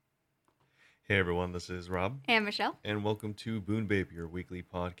Hey everyone, this is Rob, And Michelle. and welcome to Boon Babe, your weekly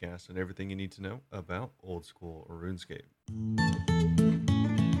podcast and everything you need to know about old school RuneScape.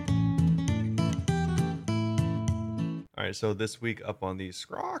 All right, so this week up on the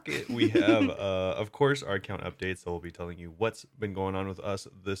Sprocket, we have, of course, our account updates. So we'll be telling you what's been going on with us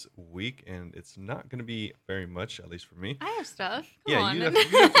this week, and it's not going to be very much, at least for me. I have stuff. Come Yeah, on. you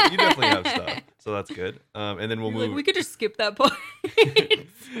definitely have stuff, so that's good. And then we'll You're move. like, we could just skip that part.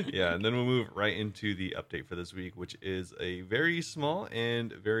 Yeah, and then we'll move right into the update for this week, which is a very small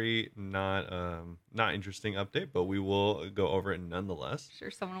and very not interesting update, but we will go over it nonetheless. Sure,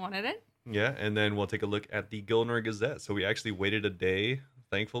 someone wanted it. Yeah, and then we'll take a look at the Gilnor Gazette. So we actually waited a day,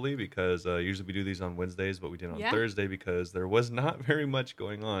 thankfully, because usually we do these on Wednesdays, but we did it on Thursday because there was not very much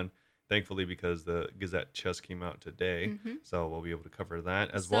going on. Thankfully, because the Gazette just came out today, so we'll be able to cover that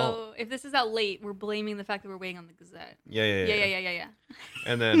as well. So if this is out late, we're blaming the fact that we're waiting on the Gazette. Yeah.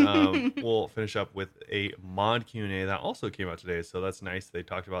 And then we'll finish up with a mod Q&A that also came out today, so that's nice. They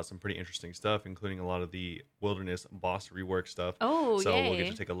talked about some pretty interesting stuff, including a lot of the Wilderness boss rework stuff. Oh, so yay. we'll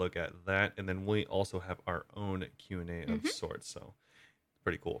get to take a look at that, and then we also have our own Q&A of sorts, so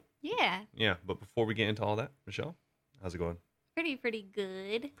pretty cool. Yeah, but before we get into all that, Michelle, how's it going? Pretty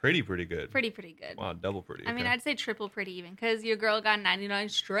good. Pretty good. Pretty good. Wow, double pretty. I mean, okay. I'd say triple pretty even, because your girl got 99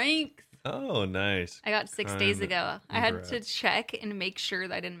 strength. Oh, nice. I got 6 days ago. I had to check and make sure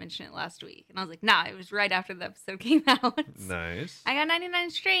that I didn't mention it last week. And I was like, nah, it was right after the episode came out. Nice. I got 99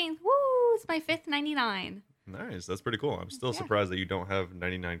 strength. Woo! It's my 5th 99. Nice. That's pretty cool. I'm still surprised that you don't have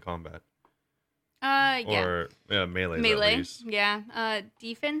 99 combat. Yeah. Or melee. Melee. Yeah.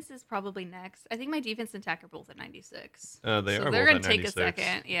 Defense is probably next. I think my defense and attack are both at 96. They are they're both gonna at take 96. a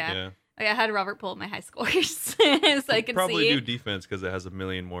second. Yeah. I had Robert pull up my high scores so I could probably see. do defense because it has 1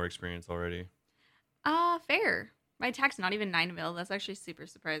 million more experience already. Fair. My attack's not even 9 mil. That's actually super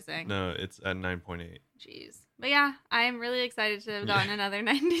surprising. No, it's at 9.8. Jeez. But yeah, I'm really excited to have gotten another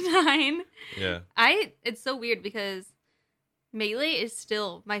 99. Yeah. It's so weird because melee is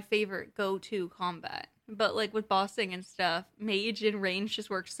still my favorite go-to combat. But like with bossing and stuff, mage and range just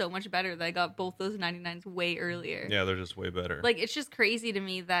works so much better that I got both those 99s way earlier. Yeah, they're just way better. Like, it's just crazy to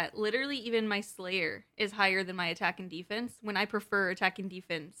me that literally even my Slayer is higher than my attack and defense when I prefer attack and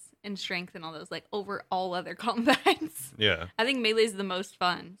defense and strength and all those, like, over all other combats. Yeah. I think melee is the most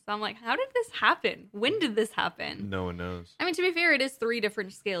fun. So I'm like, how did this happen? When did this happen? No one knows. I mean, to be fair, it is 3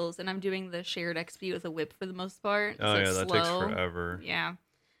 different skills, and I'm doing the shared XP with a whip for the most part. Oh, so yeah, it's that slow. takes forever. Yeah.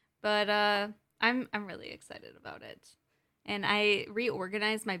 But, I'm really excited about it. And I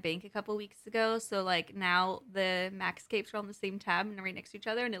reorganized my bank a couple weeks ago, so like now the Maxscapes are on the same tab and right next to each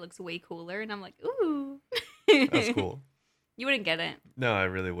other, and it looks way cooler. And I'm like, ooh, That's cool. You wouldn't get it. No, I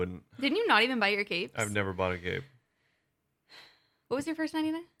really wouldn't. Didn't you not even buy your capes? I've never bought a cape. What was your first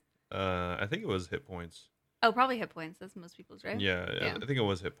 99? I think it was hit points. Oh, probably hit points. That's most people's, right? Yeah, I think it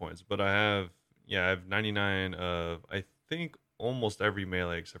was hit points. But I have 99 of I think almost every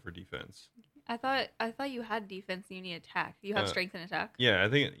melee except for defense. I thought you had defense and you need attack. You have strength and attack. Yeah, I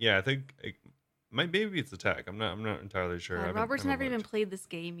think maybe it's attack. I'm not entirely sure. God, Robert's never even played this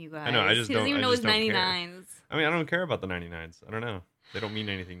game, you guys. I know. He doesn't even know his 99s. I mean, I don't care about the 99s. I don't know. They don't mean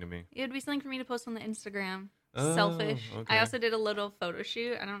anything to me. It would be something for me to post on the Instagram. Oh, Selfish. okay. I also did a little photo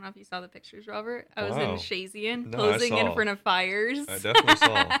shoot. I don't know if you saw the pictures, Robert. I was in Wow. Shazian, No, posing I in saw. front of fires. I definitely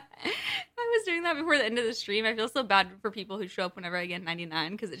saw. I was doing that before the end of the stream. I feel so bad for people who show up whenever I get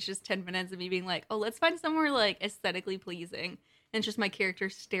 99 because it's just 10 minutes of me being like, oh, let's find somewhere like aesthetically pleasing. And it's just my character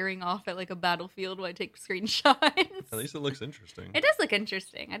staring off at like a battlefield while I take screenshots. At least it looks interesting. It does look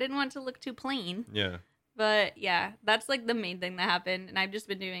interesting. I didn't want it to look too plain. Yeah. But yeah, that's like the main thing that happened. And I've just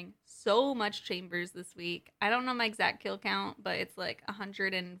been doing so much chambers this week. I don't know my exact kill count, but it's like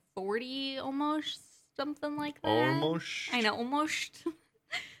 140 almost, something like that. Almost. I know, almost.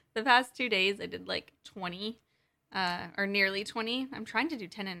 The past 2 days I did like 20, or nearly 20. I'm trying to do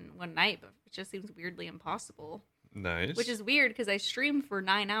 10 in one night, but it just seems weirdly impossible. Nice. Which is weird because I streamed for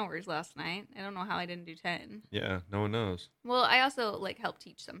 9 hours last night. I don't know how I didn't do 10. Yeah, no one knows. Well, I also like helped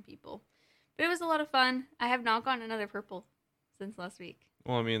teach some people. But it was a lot of fun. I have not gotten another purple since last week.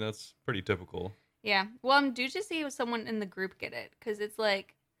 Well, I mean, that's pretty typical. Yeah. Well, I'm due to see if someone in the group get it. Because it's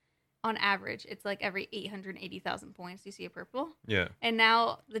like, on average, it's like every 880,000 points you see a purple. Yeah. And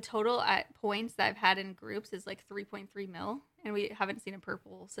now the total at points that I've had in groups is like 3.3 mil. And we haven't seen a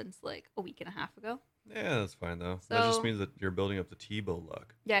purple since like a week and a half ago. Yeah, that's fine, though. So, that just means that you're building up the Tebow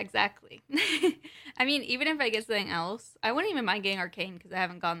luck. Yeah, exactly. I mean, even if I get something else, I wouldn't even mind getting Arcane because I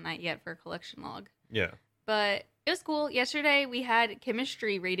haven't gotten that yet for a collection log. Yeah. But It was cool. Yesterday we had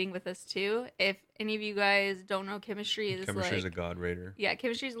chemistry rating with us too. If any of you guys don't know, chemistry is Chemistry's like a god raider. yeah,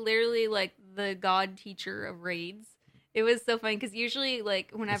 chemistry is literally like the god teacher of raids. It was so funny because usually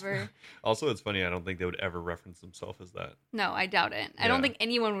like whenever Also, it's funny. I don't think they would ever reference themselves as that. no, I doubt it. I Yeah. don't think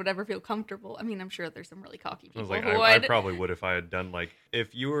anyone would ever feel comfortable. I mean, I'm sure there's some really cocky I people was like, who I would. probably would if I had done like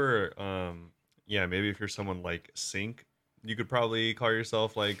if you were yeah, maybe if you're someone like Sync, you could probably call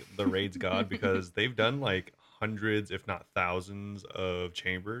yourself like the raids god because they've done like hundreds, if not thousands, of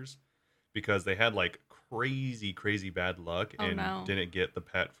chambers because they had like crazy bad luck Oh and no. didn't get the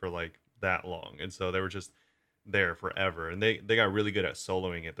pet for like that long, and so they were just there forever, and they got really good at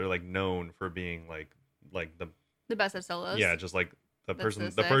soloing it. They're like known for being like The best of solos. yeah, just like That's so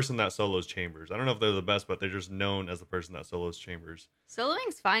the sick. person that solos chambers. I don't know if they're the best, but they're just known as the person that solos chambers.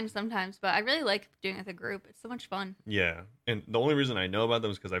 Soloing's fine sometimes, but I really like doing it with a group. It's so much fun. Yeah, and the only reason I know about them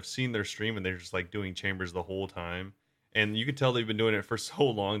is because I've seen their stream and they're just like doing chambers the whole time, and you could tell they've been doing it for so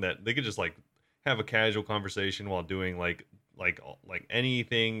long that they could just like have a casual conversation while doing like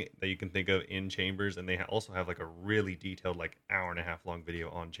anything that you can think of in chambers, and they also have like a really detailed like hour and a half long video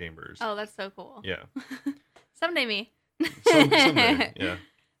on chambers. Oh, that's so cool. Yeah, Someday me. someday, yeah.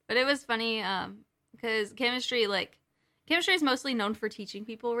 But it was funny because chemistry is mostly known for teaching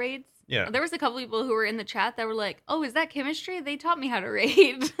people raids. Yeah. There was a couple people who were in the chat that were like, "Oh, is that chemistry? They taught me how to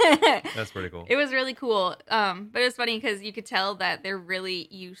raid." That's pretty cool. It was really cool. But it was funny because you could tell that they're really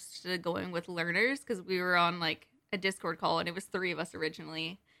used to going with learners because we were on like a Discord call and it was 3 of us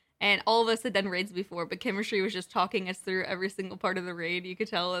originally. And all of us had done raids before, but chemistry was just talking us through every single part of the raid. You could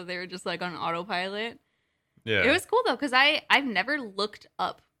tell that they were just like on autopilot. Yeah. It was cool though, because I've never looked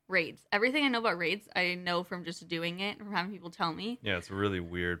up raids. Everything I know about raids, I know from just doing it, from having people tell me. Yeah, it's a really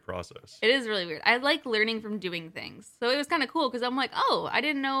weird process. It is really weird. I like learning from doing things. So it was kind of cool because I'm like, oh, I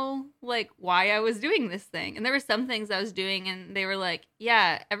didn't know like why I was doing this thing. And there were some things I was doing and they were like,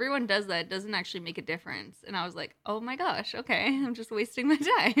 yeah, everyone does that. It doesn't actually make a difference. And I was like, oh my gosh, okay. I'm just wasting my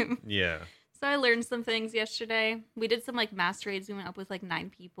time. Yeah. So I learned some things yesterday. We did some like mass raids. We went up with like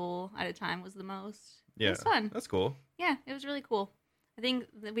 9 people at a time was the most. Yeah. It was fun. That's cool. Yeah, it was really cool. I think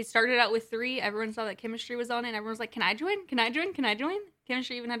that we started out with 3. Everyone saw that chemistry was on it. And everyone was like, can I join? Can I join? Can I join?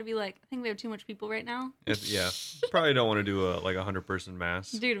 Chemistry even had to be like, I think we have too much people right now. Yeah. Probably don't want to do a 100-person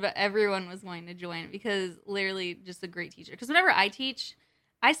mass. Dude, but everyone was wanting to join because literally just a great teacher. Because whenever I teach,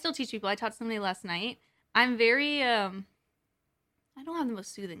 I still teach people. I taught somebody last night. I'm very, I don't have the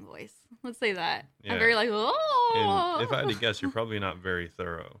most soothing voice. Let's say that. Yeah. I'm very like, oh. And if I had to guess, you're probably not very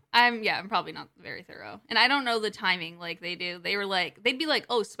thorough. I'm probably not very thorough. And I don't know the timing like they do. They were like, they'd be like,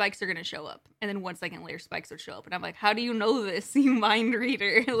 oh, spikes are going to show up. And then 1 second later, spikes would show up. And I'm like, how do you know this, you mind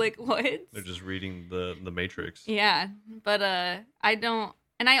reader? Like, what? They're just reading the Matrix. Yeah. But I don't.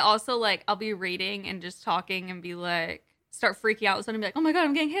 And I also like, I'll be reading and just talking and be like, start freaking out. So I'm be like, oh my God,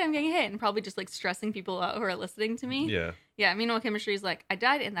 I'm getting hit. And probably just like stressing people out who are listening to me. Yeah. Yeah. Meanwhile, chemistry is like, I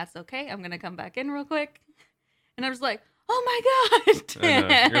died and that's okay. I'm going to come back in real quick. And I was like, oh my God.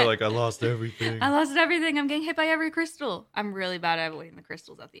 I know. You're like, I lost everything. I lost everything. I'm getting hit by every crystal. I'm really bad at avoiding the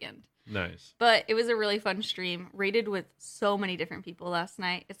crystals at the end. Nice. But it was a really fun stream. Raided with so many different people last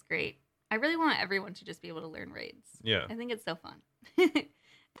night. It's great. I really want everyone to just be able to learn raids. Yeah. I think it's so fun.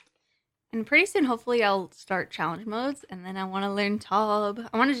 And pretty soon, hopefully, I'll start challenge modes. And then I want to learn Tob.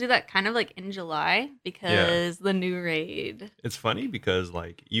 I want to do that kind of like in July because the new raid. It's funny because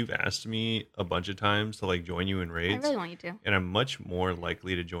like you've asked me a bunch of times to like join you in I raids. really want you to. And I'm much more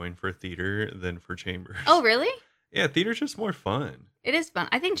likely to join for theater than for chambers. Oh, really? Yeah, theater's just more fun. It is fun.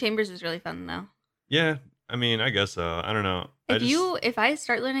 I think Chambers is really fun, though. Yeah, I mean, I guess so. I don't know. If I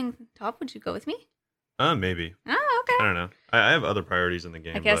start learning Top, would you go with me? Maybe. Oh, okay. I don't know. I have other priorities in the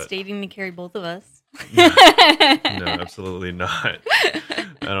game. I guess but dating to carry both of us. no, absolutely not. I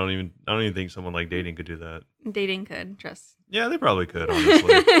don't even think someone like dating could do that. Dating could, trust. Yeah, they probably could,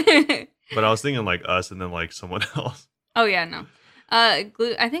 honestly. But I was thinking like us and then like someone else. Oh yeah, no. I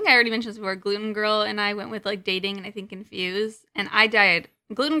think I already mentioned this before. Gluten Girl and I went with like dating and I think Infuse, and I died.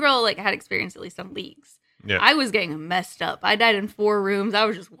 Gluten Girl like had experience at least on leagues. Yeah. I was getting messed up. I died in 4 rooms. I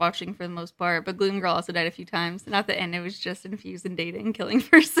was just watching for the most part. But Gluten Girl also died a few times. And at the end, it was just Infuse and dating, killing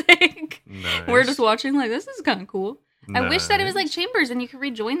for sake. Nice. We're just watching like, this is kind of cool. Nice. I wish that it was like Chambers and you could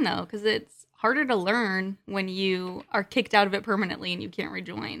rejoin though, because it's harder to learn when you are kicked out of it permanently and you can't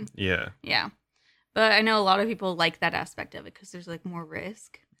rejoin. Yeah. Yeah. But I know a lot of people like that aspect of it because there's like more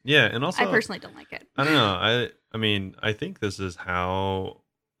risk. Yeah, and also I personally don't like it. I don't know. I mean, I think this is how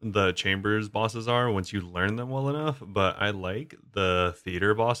the Chambers bosses are once you learn them well enough, but I like the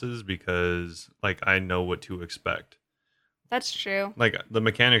theater bosses because like I know what to expect. That's true. Like the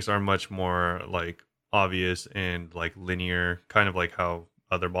mechanics are much more like obvious and like linear, kind of like how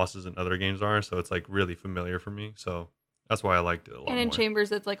other bosses in other games are. So it's like really familiar for me. So that's why I liked it a lot And in more.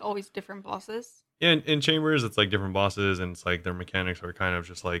 Chambers, it's like always different bosses. Yeah, in Chambers, it's like different bosses, and it's like their mechanics are kind of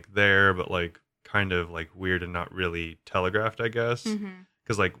just like there, but like kind of like weird and not really telegraphed, I guess. Mm-hmm.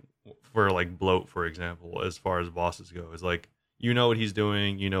 Because like for like Bloat, for example, as far as bosses go, is like you know what he's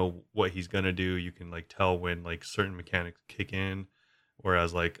doing, you know what he's gonna do. You can like tell when like certain mechanics kick in.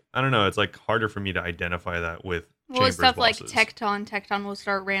 Whereas like I don't know, it's like harder for me to identify that with Well, with Chambers stuff like bosses. Tecton will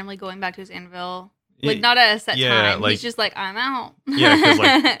start randomly going back to his anvil. Yeah, Like, not at a set yeah, time. like- He's just like, I'm out. Yeah, because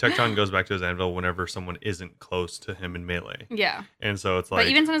like Tecton goes back to his anvil whenever someone isn't close to him in melee, Yeah. and so it's like But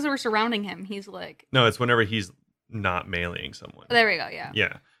even sometimes we're surrounding him, he's like, no, it's whenever he's not meleeing someone. oh, there we go, yeah.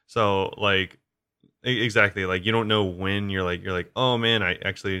 Yeah. So like exactly, like you don't know when you're like, oh man, I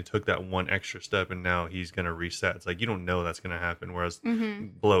actually took that one extra step and now he's gonna reset. It's like you don't know that's gonna happen. Whereas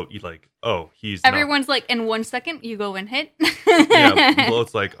Mm-hmm. Bloat, you like, oh, he's Everyone's like, in 1 second, you go and hit. not. Yeah,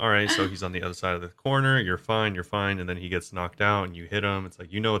 Bloat's like, all right, so he's on the other side of the corner. You're fine, and then he gets knocked out and you hit him. It's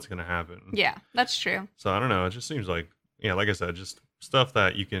like you know what's gonna happen. Yeah, that's true. So I don't know. It just seems like like I said, just stuff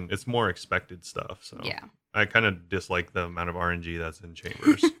that you can. It's more expected stuff. So Yeah. I kind of dislike the amount of RNG that's in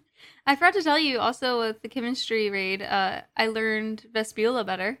Chambers. I forgot to tell you also with the chemistry raid, I learned Vespula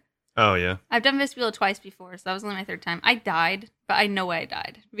better. Oh yeah. I've done Vespula twice before, so that was only my third time. I died, but I know why I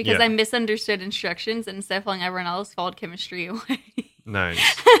died. Because Yeah. I misunderstood instructions and instead of following everyone else, followed chemistry away. Nice.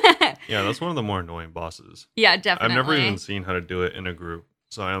 Yeah, that's one of the more annoying bosses. Yeah, definitely. I've never even seen how to do it in a group,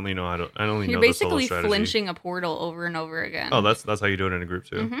 so I only know how to. I only You're know the solo basically strategy. flinching a portal over and over again. Oh, that's how you do it in a group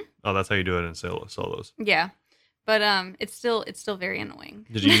too. Mhm. Oh, that's how you do it in solos. Yeah. But it's still very annoying.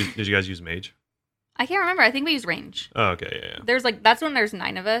 Did you guys use mage? I can't remember. I think we use range. Oh, okay, yeah. There's like that's when there's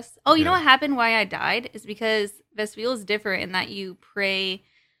 9 of us. Oh, you know Yeah. what happened? Why I died is because Vespula is different in that you pray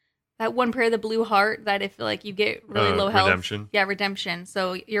that one prayer, the blue heart, that if like you get really low health, redemption. yeah, redemption.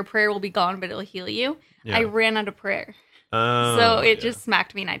 So your prayer will be gone, but it'll heal you. Yeah. I ran out of prayer, Oh, so it yeah. just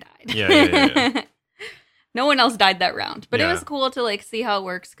smacked me and I died. Yeah. No one else died that round, but it Yeah. was cool to like see how it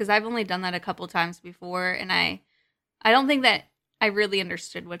works because I've only done that a couple times before, and I don't think that I really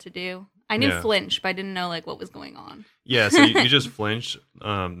understood what to do. I knew Yeah. flinch, but I didn't know like what was going on. Yeah, so you just flinch,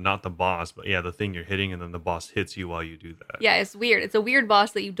 not the boss, but the thing you're hitting, and then the boss hits you while you do that. Yeah, it's weird. It's a weird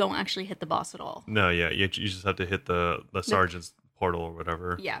boss that you don't actually hit the boss at all. No, you just have to hit the sergeant's portal or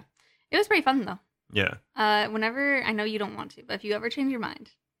whatever. Yeah. It was pretty fun though. Yeah. Whenever I know you don't want to, but if you ever change your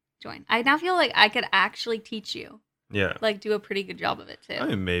mind, join. I now feel like I could actually teach you. Yeah. Like do a pretty good job of it too. I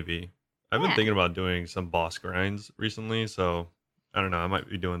mean, maybe. I've been Yeah. thinking about doing some boss grinds recently, so I don't know. I might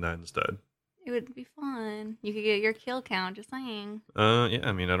be doing that instead. It would be fun. You could get your kill count, just saying. Yeah.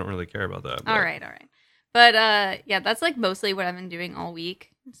 I mean, I don't really care about that. But All right. But yeah, that's like mostly what I've been doing all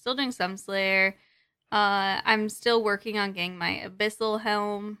week. I'm still doing some Slayer. I'm still working on getting my Abyssal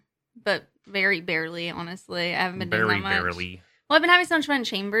helm, but very barely, honestly. I haven't been doing that much. barely. Well, I've been having so much fun in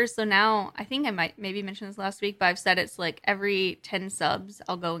Chambers, so now I think I might maybe mention this last week, but I've said it's like every 10 subs,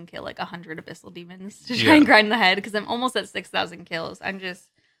 I'll go and kill like 100 Abyssal demons to try and grind the head because I'm almost at 6,000 kills. I'm just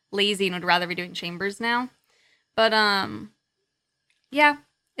lazy and would rather be doing Chambers now. But yeah,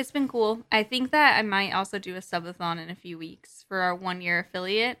 it's been cool. I think that I might also do a subathon in a few weeks for our 1-year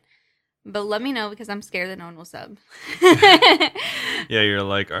affiliate. But let me know because I'm scared that no one will sub. Yeah, you're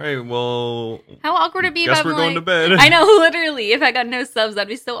like, all right, well, How awkward it'd be guess if I'm we're going like, to bed. I know, literally. If I got no subs, that'd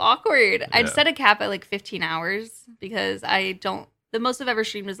be so awkward. I'd Yeah. set a cap at like 15 hours because I don't. The most I've ever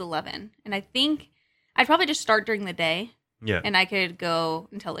streamed is 11, and I think I'd probably just start during the day, Yeah. and I could go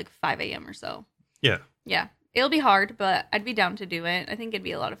until like 5 a.m. or so. Yeah. Yeah, it'll be hard, but I'd be down to do it. I think it'd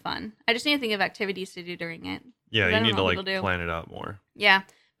be a lot of fun. I just need to think of activities to do during it. Yeah, I you don't need know to what like people do. plan it out more. Yeah,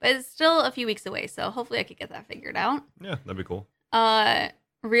 but it's still a few weeks away, so hopefully I could get that figured out. Yeah, that'd be cool.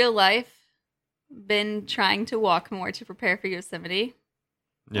 Real life, been trying to walk more to prepare for Yosemite.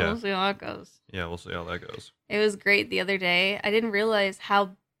 Yeah. We'll see how that goes. Yeah, we'll see how that goes. It was great the other day. I didn't realize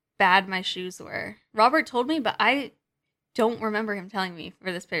how bad my shoes were. Robert told me, but I don't remember him telling me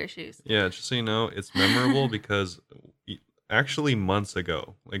for this pair of shoes. Yeah, just so you know, it's memorable because actually months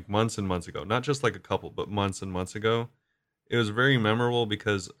ago, like months and months ago, not just like a couple, but months and months ago, it was very memorable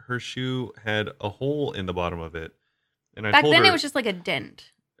because her shoe had a hole in the bottom of it. And I Back told then, her, it was just like a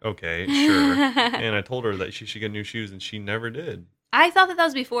dent. okay, sure. And I told her that she should get new shoes, and she never did. I thought that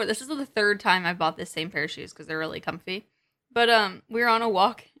was before. This is the third time I bought this same pair of shoes because they're really comfy. But we were on a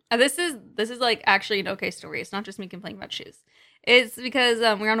walk. This is like actually an okay story. It's not just me complaining about shoes. It's because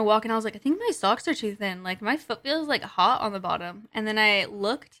we were on a walk and I was like, I think my socks are too thin. Like my foot feels like hot on the bottom. And then I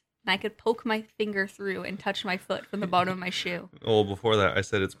looked and I could poke my finger through and touch my foot from the bottom of my shoe. Well, before that, I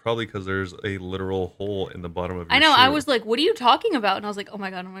said it's probably because there's a literal hole in the bottom of your I know. shoe. I was like, what are you talking about? And I was like, oh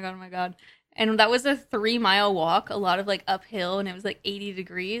my God, oh my God, oh my God. And that was a 3-mile walk, a lot of like uphill, and it was like 80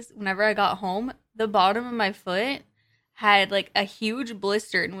 degrees. Whenever I got home, the bottom of my foot had like a huge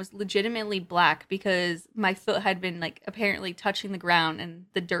blister and was legitimately black because my foot had been like apparently touching the ground and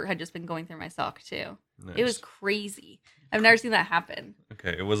the dirt had just been going through my sock too. Nice. It was crazy. I've never seen that happen.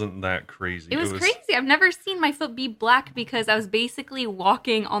 Okay, it wasn't that crazy. It was crazy. I've never seen my foot be black because I was basically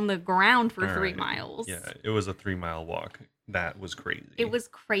walking on the ground for 3 miles. Yeah, it was a 3-mile walk. That was crazy. It was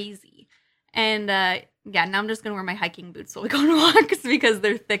crazy. And yeah, now I'm just going to wear my hiking boots while we go on walks because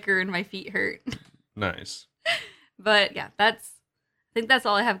they're thicker and my feet hurt. Nice. But yeah, I think that's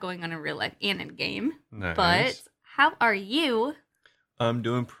all I have going on in real life and in game. Nice. But how are you? I'm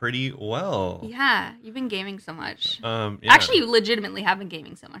doing pretty well. Yeah, you've been gaming so much. Yeah. Actually, you legitimately have been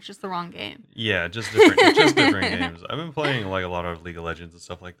gaming so much, just the wrong game. Yeah, just different games. I've been playing like a lot of League of Legends and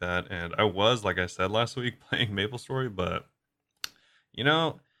stuff like that, and I was, like I said last week, playing MapleStory, but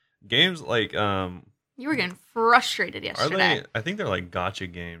games like you were getting frustrated yesterday. I think they're like gotcha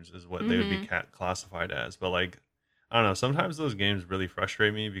games is what they would be classified as, but like I don't know, sometimes those games really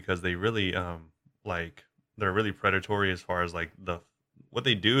frustrate me because they really like they're really predatory as far as like what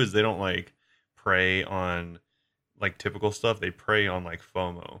they do is they don't like prey on like typical stuff, they prey on like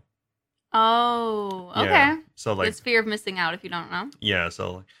FOMO. Oh, okay. Yeah. So like it's fear of missing out if you don't know. Yeah,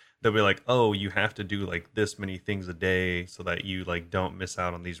 so they'll be like, oh, you have to do like this many things a day so that you like don't miss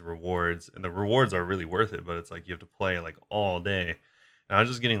out on these rewards, and the rewards are really worth it, but it's like you have to play like all day, and I was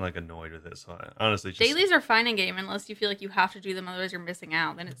just getting like annoyed with it. So I honestly, dailies are fine in game unless you feel like you have to do them, otherwise you're missing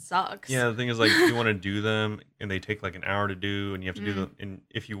out. Then it sucks. Yeah, the thing is like you want to do them, and they take like an hour to do, and you have to do them. And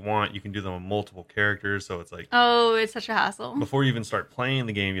if you want, you can do them on multiple characters. So it's like, oh, it's such a hassle. Before you even start playing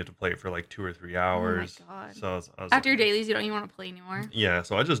the game, you have to play it for like 2 or 3 hours. Oh my God. So I was after your dailies, you don't even want to play anymore. Yeah,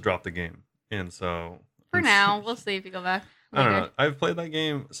 so I just dropped the game, and so for now, we'll see if you go back later. I don't know. I've played that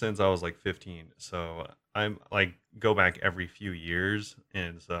game since I was like 15, so I'm like go back every few years,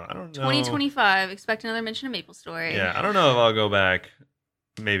 and so I don't know. 2025, expect another mention of MapleStory. Yeah, I don't know if I'll go back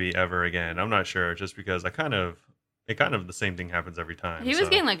maybe ever again. I'm not sure, just because the same thing happens every time. He was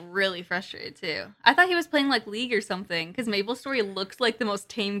getting like really frustrated too. I thought he was playing like League or something because MapleStory looks like the most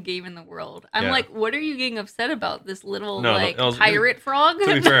tame game in the world. I'm like, what are you getting upset about? This little pirate frog?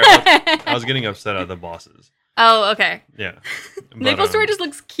 To be fair, I was getting upset at the bosses. Oh, okay. Yeah. MapleStory just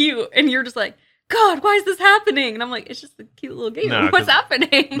looks cute, and you're just like, God, why is this happening? And I'm like, it's just a cute little game. What's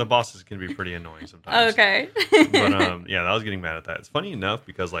happening? The bosses can be pretty annoying sometimes. Okay. But yeah, I was getting mad at that. It's funny enough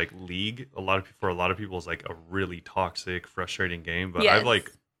because like League, for a lot of people is like a really toxic, frustrating game. But I've like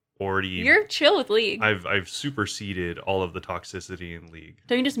already you're chill with League. I've superseded all of the toxicity in League.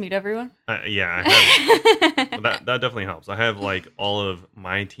 Don't you just mute everyone? Yeah, I have. that definitely helps. I have like all of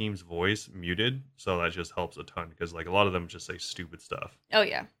my team's voice muted, so that just helps a ton because like a lot of them just say stupid stuff. Oh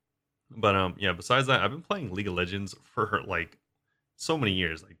yeah. But yeah, besides that, I've been playing League of Legends for like so many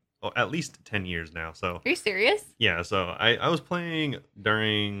years, like at least 10 years now. So are you serious? Yeah, so I was playing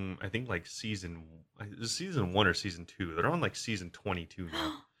during I think like season 1 or season 2. They're on like season 22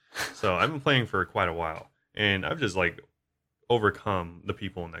 now. So I've been playing for quite a while, and I've just like overcome the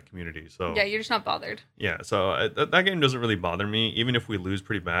people in that community. So yeah, you're just not bothered. Yeah, so that game doesn't really bother me. Even if we lose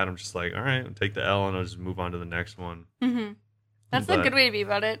pretty bad, I'm just like, all right, I'll take the L and I'll just move on to the next one. Mm-hmm. That's a good way to be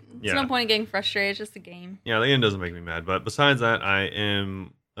about it. There's no point in getting frustrated. It's just a game. Yeah, the game doesn't make me mad. But besides that, I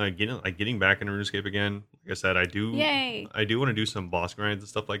am getting back into RuneScape again. Like I said, I do want to do some boss grinds and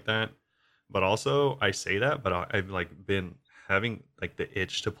stuff like that. But also, I say that, but I've like been having like the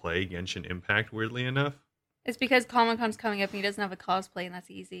itch to play Genshin Impact. Weirdly enough, it's because Comic-Con's coming up and he doesn't have a cosplay, and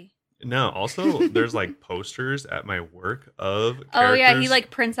that's easy. No, also there's like posters at my work of characters. Oh yeah, he like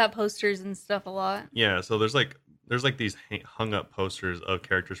prints out posters and stuff a lot. Yeah, so there's like these hung up posters of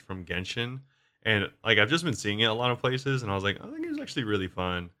characters from Genshin, and like I've just been seeing it a lot of places, and I was like, oh, I think it's actually really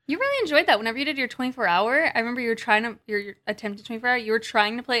fun. You really enjoyed that whenever you did your 24-hour. I remember your attempted 24-hour. You were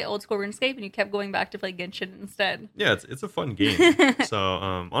trying to play old school RuneScape, and you kept going back to play Genshin instead. Yeah, it's a fun game. So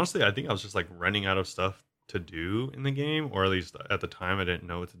honestly, I think I was just like running out of stuff to do in the game, or at least at the time I didn't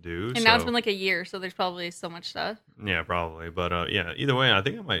know what to do. And now it's been like a year, so there's probably so much stuff. Yeah, probably. But yeah, either way, I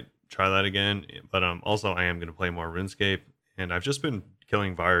think I might try that again. But also I am going to play more RuneScape, and I've just been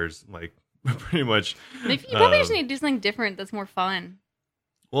killing Vires like pretty much. Maybe you probably just need to do something different that's more fun.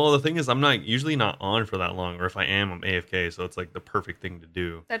 Well, the thing is, I'm usually not on for that long, or if I am, I'm AFK, so it's like the perfect thing to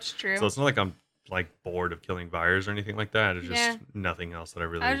do. That's true. So it's not like I'm like bored of killing Vires or anything like that. It's just nothing else that I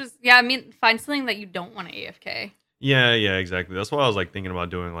really. I mean, find something that you don't want to AFK. Yeah, exactly. That's why I was like thinking about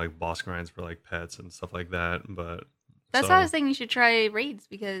doing like boss grinds for like pets and stuff like that. But That's why I was so saying you should try raids,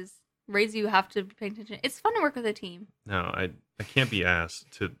 because raids you have to pay attention. It's fun to work with a team. no, I can't be asked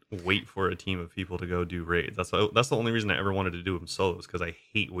to wait for a team of people to go do raids. That's the only reason I ever wanted to do them solos because I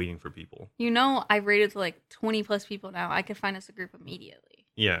hate waiting for people. You know, I've raided to like 20 plus people now. I could find us a group immediately.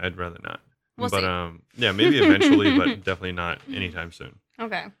 Yeah, I'd rather not. We'll But see. yeah, maybe eventually, but definitely not anytime soon.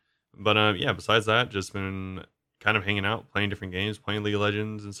 Okay. But yeah, besides that, just been kind of hanging out, playing different games, playing League of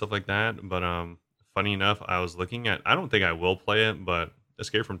Legends and stuff like that. But funny enough, I was looking at. I don't think I will play it, but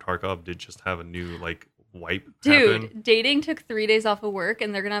Escape from Tarkov did just have a new like wipe happen. Dude, dating took 3 days off of work,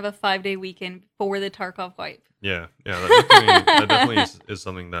 and they're gonna have a 5-day weekend for the Tarkov wipe. Yeah, that definitely is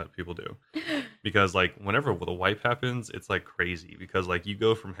something that people do because like whenever the wipe happens, it's like crazy because like you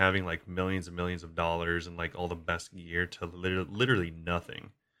go from having like millions and millions of dollars and like all the best gear to literally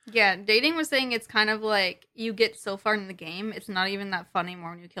nothing. Yeah, dating was saying it's kind of like you get so far in the game, it's not even that fun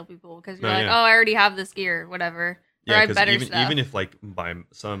anymore when you kill people because you're No, like, yeah. oh, I already have this gear, whatever. Or I Yeah, have because better even stuff. even if like by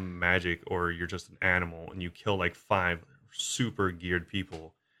some magic or you're just an animal and you kill like 5 super geared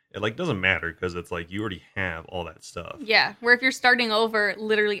people, it like doesn't matter because it's like you already have all that stuff. Yeah, where if you're starting over,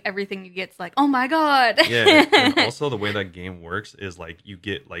 literally everything you get's like, oh my god. Yeah, and also the way that game works is like you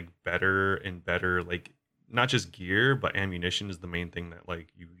get like better and better like not just gear but ammunition is the main thing that like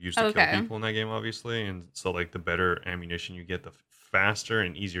you use to kill Okay. people in that game obviously, and so like the better ammunition you get, the faster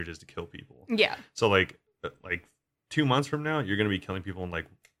and easier it is to kill people. Yeah. So like 2 months from now, you're gonna be killing people in like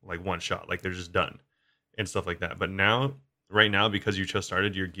one shot, like they're just done and stuff like that. But now, right now, because you just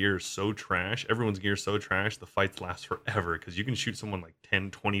started, your gear is so trash. Everyone's gear is so trash. The fights last forever because you can shoot someone like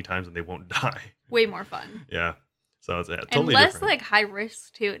 10, 20 times and they won't die. Way more fun. Yeah. So it's And totally less different. like high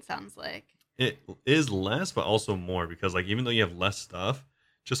risk too, it sounds like. It is less, but also more because like even though you have less stuff,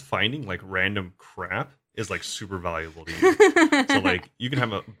 just finding like random crap is like super valuable to you. So like you can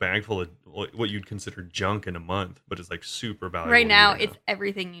have a bag full of what you'd consider junk in a month, but it's like super valuable. Right to you now, it's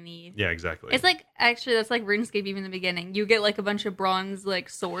everything you need. yeah, exactly. It's like, actually, that's like RuneScape even in the beginning. You get like a bunch of bronze like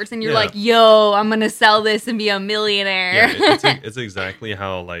swords, and you're Yeah. like, yo, I'm gonna sell this and be a millionaire. yeah, it's exactly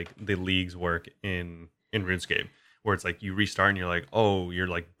how like the leagues work in RuneScape, where it's like you restart and you're like, oh, you're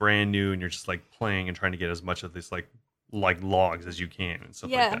like brand new and you're just like playing and trying to get as much of this like logs as you can and stuff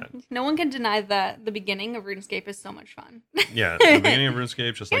Yeah, like that. no one can deny that the beginning of RuneScape is so much fun. Yeah, the beginning of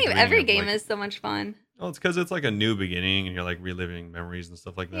RuneScape just like the Every beginning of, game like, is so much fun. oh, it's because it's like a new beginning and you're like reliving memories and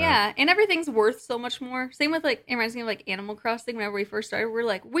stuff like that. Yeah, and everything's worth so much more. Same with like, it reminds me of like Animal Crossing. Whenever we first started, we're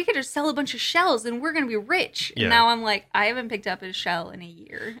like, we could just sell a bunch of shells and we're gonna be rich. And Yeah. now I'm like, I haven't picked up a shell in a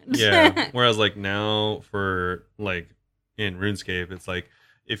year. Yeah. Whereas like now for like in RuneScape, it's like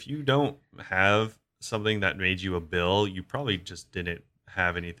if you don't have something that made you a bill, you probably just didn't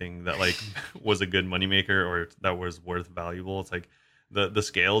have anything that like was a good moneymaker or that was worth valuable. It's like the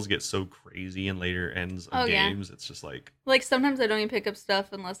scales get so crazy in later ends of Oh, yeah. games. It's just like Like sometimes I don't even pick up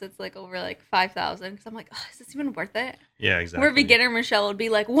stuff unless it's like over like 5,000 because I'm like, oh, is this even worth it? yeah, exactly. Where beginner Michelle would be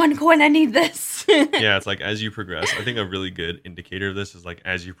like, 1 coin, I need this. Yeah, it's like as you progress, I think a really good indicator of this is like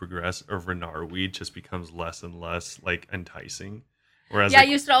as you progress, a Renar weed just becomes less and less like enticing. Whereas Yeah, I like,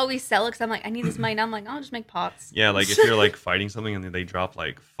 used to always sell it because I'm like, I need this money. Now I'm like, I'll just make pots. yeah, like if you're like fighting something and then they drop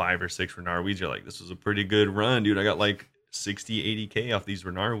like 5 or 6 Renar weeds, you're like, this was a pretty good run, dude. I got like 60, 80K off these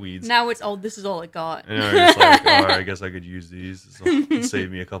Renar weeds. Now it's, oh, this is all I got. And you're just like, oh, I guess I could use these. So it'll save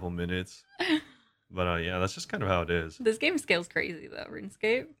me a couple minutes. But yeah, that's just kind of how it is. This game scales crazy though,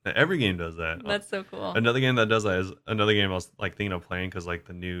 RuneScape. Every game does that. That's so cool. Another game that does that is another game I was like thinking of playing because like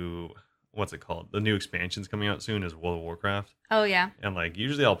the new, what's it called? The new expansion's coming out soon is World of Warcraft. Oh yeah. And like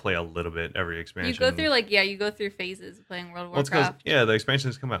usually I'll play a little bit every expansion. You go through like, yeah, you go through phases of playing World of Well, it's because Warcraft. yeah, the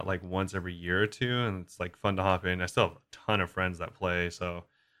expansions come out like once every year or two, and it's like fun to hop in. I still have a ton of friends that play, so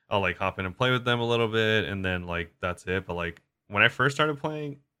I'll like hop in and play with them a little bit, and then like that's it. But like when I first started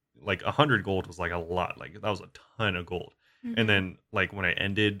playing, like 100 gold was like a lot. Like that was a ton of gold. Mhm. And then like when I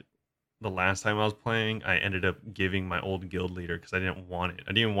ended the last time I was playing, I ended up giving my old guild leader because I didn't want it.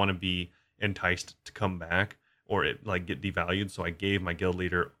 I didn't want to be enticed to come back or it like get devalued. So I gave my guild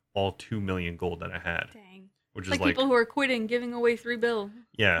leader all 2 million gold that I had, Dang. which It's is like people who are quitting, giving away 3 bill.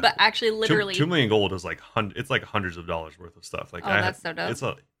 yeah. But actually, literally. 2 million gold is like it's like hundreds of dollars worth of stuff. Like Oh, that's so dope. it's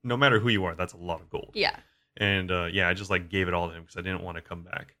a no matter who you are, that's a lot of gold. Yeah. And yeah, I just like gave it all to him because I didn't want to come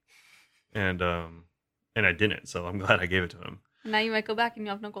back, and I didn't. So I'm glad I gave it to him. And now you might go back and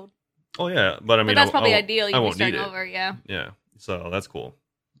you have no gold. Oh yeah, but I mean, But that's I probably won't- ideal. I You'll be won't need starting it. over, yeah. Yeah, so that's cool.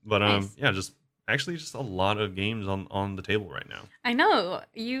 But Nice. yeah, just a lot of games on the table right now. I know.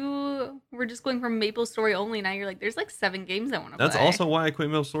 You were just going from Maple Story only. Now you're like, there's like 7 games I want to play. That's also why I quit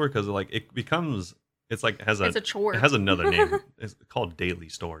MapleStory because like it becomes It's like it's a chore. It has another name. It's called Daily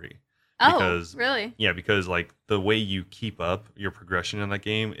Story. Oh, really? Yeah, because like the way you keep up your progression in that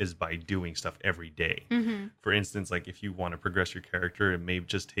game is by doing stuff every day. Mm-hmm. For instance, like if you want to progress your character, it may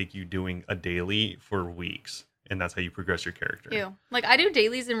just take you doing a daily for weeks, and that's how you progress your character. Ew. Like I do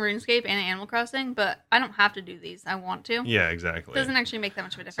dailies in RuneScape and Animal Crossing, but I don't have to do these. I want to. Yeah, exactly. It doesn't actually make that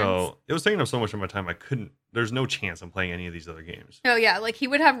much of a difference. So it was taking up so much of my time. There's no chance I'm playing any of these other games. Oh yeah, like he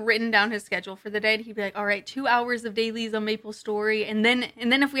would have written down his schedule for the day, and he'd be like, "All right, 2 hours of dailies on Maple Story, and then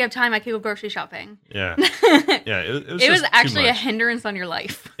if we have time, I can go grocery shopping." Yeah, yeah. It was actually a hindrance on your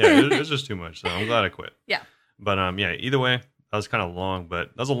life. Yeah, it was just too much. So I'm glad I quit. Yeah. But yeah. Either way, that was kind of long, but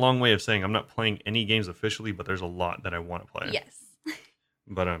that was a long way of saying I'm not playing any games officially, but there's a lot that I want to play. Yes.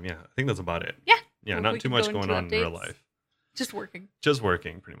 But yeah, I think that's about it. Yeah. Yeah, Well, not we too can much go going into on in real updates. life. Just working. Just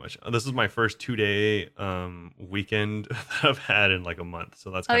working, pretty much. This is my first 2-day weekend that I've had in like a month,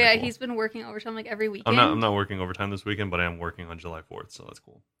 so that's Oh kind of yeah, cool. He's been working overtime like every weekend. I'm not working overtime this weekend, but I am working on July 4th, so that's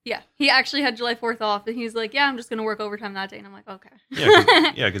cool. Yeah, he actually had July 4th off, and he's like, "Yeah, I'm just gonna work overtime that day," and I'm like, "Okay."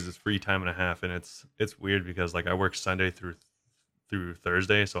 Yeah, because it's free time and a half, and it's weird because like I work Sunday through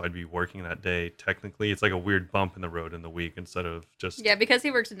Thursday, so I'd be working that day. Technically, it's like a weird bump in the road in the week instead of just Yeah, because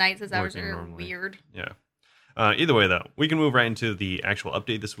he works nights, his hours working are normally. weird. Yeah. Either way, though, we can move right into the actual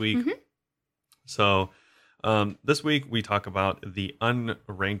update this week. Mhm. So, this week we talk about the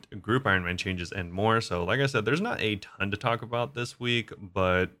unranked group Ironman changes and more. So, like I said, there's not a ton to talk about this week,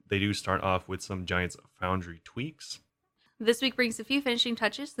 but they do start off with some Giants Foundry tweaks. This week brings a few finishing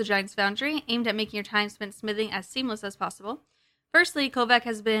touches to the Giants Foundry, aimed at making your time spent smithing as seamless as possible. Firstly, Kovac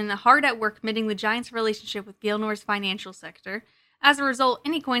has been hard at work mending the Giants' relationship with Gilnor's financial sector. As a result,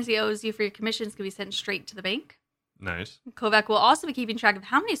 any coins he owes you for your commissions can be sent straight to the bank. Nice. Kovac will also be keeping track of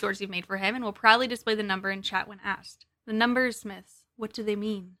how many swords you've made for him and will proudly display the number in chat when asked. The numbers, Smiths, what do they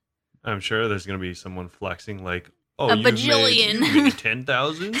mean? I'm sure there's going to be someone flexing like, oh, A you've bajillion. made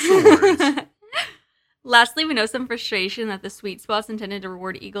 10,000 swords. Lastly, we know some frustration that the sweet spots intended to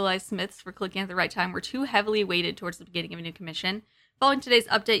reward eagle-eyed Smiths for clicking at the right time were too heavily weighted towards the beginning of a new commission. Following today's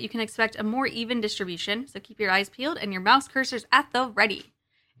update, you can expect a more even distribution, so keep your eyes peeled and your mouse cursors at the ready.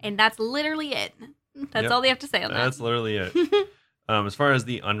 And that's literally it. That's Yep. all they have to say on that. That's literally it. As far as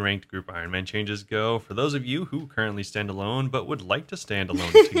the unranked group Ironman changes go, for those of you who currently stand alone but would like to stand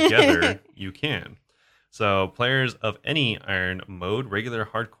alone together, you can. So players of any Iron mode, regular,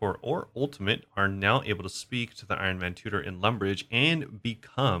 hardcore, or ultimate, are now able to speak to the Ironman tutor in Lumbridge and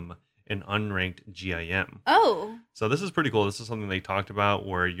become an unranked GIM. Oh, So this is pretty cool. This is something they talked about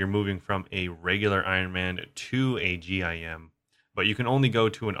where you're moving from a regular Ironman to a GIM, but you can only go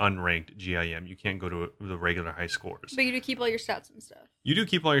to an unranked GIM. You can't go to the regular high scores. but you do keep all your stats and stuff. You do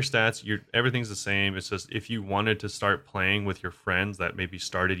keep all your stats. Everything's the same. It's just if you wanted to start playing with your friends that maybe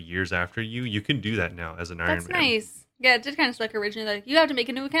started years after you, you can do that now as an Ironman. That's nice. Yeah, it did kind of suck originally. Like, you have to make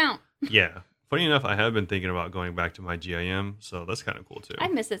a new account. Yeah. Funny enough, I have been thinking about going back to my GIM, so that's kind of cool too. I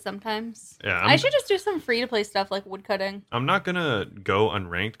miss it sometimes. Yeah, I should just do some free-to-play stuff like woodcutting. I'm not gonna go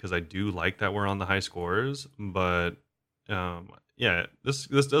unranked because I do like that we're on the high scores, but yeah, this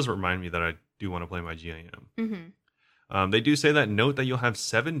does remind me that I do want to play my GIM. Mm-hmm. They do say that note that you'll have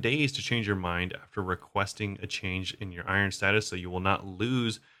 7 days to change your mind after requesting a change in your iron status, so you will not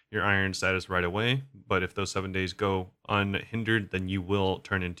lose your iron status right away. But if those 7 days go unhindered, then you will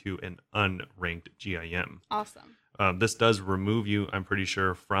turn into an unranked GIM. Awesome. This does remove you, I'm pretty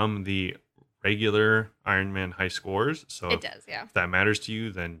sure, from the regular Ironman high scores. So It does, yeah. if that matters to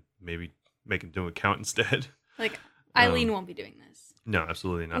you, then maybe make it do a count instead. Like, Eileen won't be doing this. No,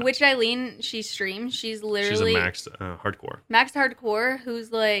 absolutely not. Which Eileen, she streams. She's literally She's a maxed hardcore. maxed hardcore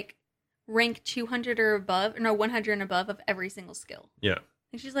who's like rank 200 or above, no, 100 and above of every single skill. Yeah, I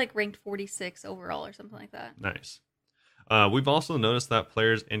think she's like ranked 46 overall or something like that. nice. We've also noticed that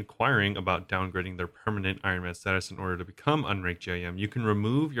players inquiring about downgrading their permanent Ironman status in order to become unranked GIM, you can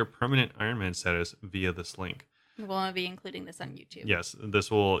remove your permanent Ironman status via this link. We'll be including this on YouTube. Yes,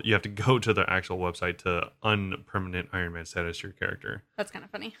 you have to go to the actual website to unpermanent Ironman status your character. That's kind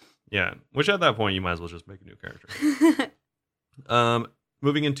of funny. Yeah, which at that point you might as well just make a new character.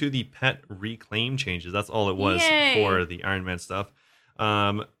 Moving into the pet reclaim changes. That's all it was Yay. for the Iron Man stuff.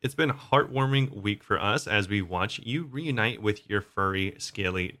 It's been a heartwarming week for us as we watch you reunite with your furry,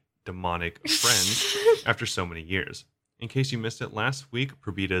 scaly, demonic friends after so many years. In case you missed it last week,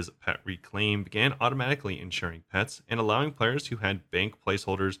 Probita's Pet Reclaim began automatically insuring pets and allowing players who had bank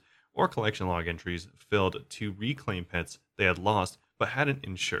placeholders or collection log entries filled to reclaim pets they had lost but hadn't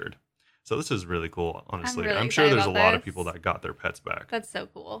insured. So this is really cool, honestly. really I'm sure excited there's a about lot of this. people that got their pets back. That's so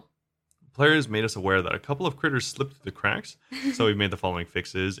cool. Players made us aware that a couple of critters slipped through the cracks, so we made the following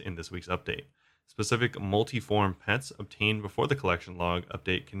fixes in this week's update. Specific multi-form pets obtained before the collection log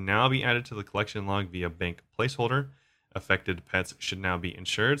update can now be added to the collection log via bank placeholder. Affected pets should now be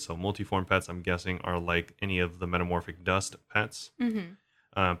insured. So multi-form pets, I'm guessing, are like any of the metamorphic dust pets.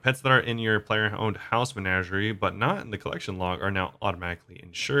 Pets that are in your player-owned house menagerie but not in the collection log are now automatically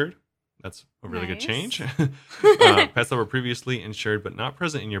insured. That's a really good change. Pets that were previously insured but not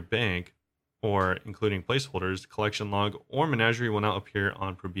present in your bank or including placeholders, collection log, or menagerie will now appear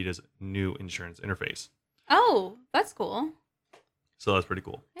on Probita's new insurance interface. Oh, that's cool. So that's pretty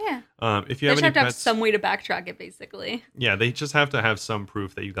cool. Yeah. If you have any pets, to have some way to backtrack it, basically. Yeah, they just have to have some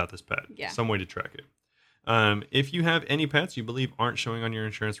proof that you got this pet. Yeah. Some way to track it. If you have any pets you believe aren't showing on your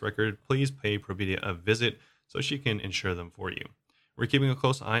insurance record, please pay Probita a visit so she can insure them for you. We're keeping a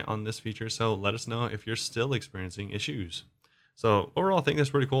close eye on this feature, so let us know if you're still experiencing issues. So overall, I think that's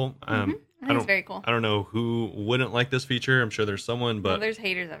pretty cool. I think it's very cool. I don't know who wouldn't like this feature. I'm sure there's someone, but there's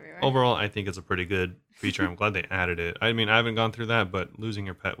haters everywhere. Overall, I think it's a pretty good feature. I'm glad they added it. I mean, I haven't gone through that, but losing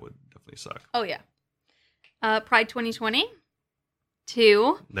your pet would definitely suck. Oh, yeah. Pride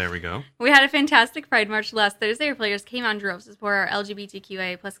 2022. There we go. We had a fantastic Pride March last Thursday where players came on droves to support our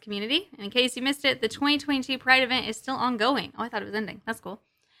LGBTQIA plus community. And in case you missed it, the 2022 Pride event is still ongoing. Oh, I thought it was ending. That's cool.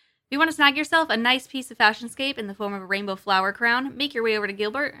 If you want to snag yourself a nice piece of fashionscape in the form of a rainbow flower crown, make your way over to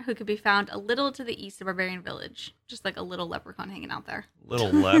Gilbert, who could be found a little to the east of Barbarian Village. Just like a little leprechaun hanging out there.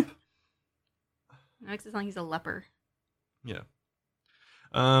 Little lep. That makes it sound like he's a leper. Yeah.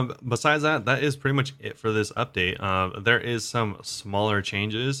 Besides that is pretty much it for this update. There is some smaller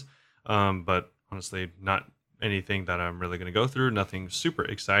changes, but honestly, not anything that I'm really going to go through. Nothing super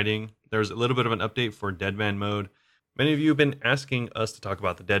exciting. There's a little bit of an update for Deadman mode. Many of you have been asking us to talk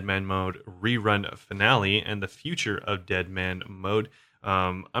about the Deadman mode rerun finale and the future of Deadman mode.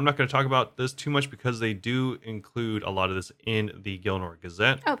 I'm not going to talk about this too much because they do include a lot of this in the Gilnor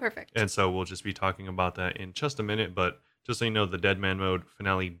Gazette. Oh, perfect. And so we'll just be talking about that in just a minute. But just so you know, the Deadman mode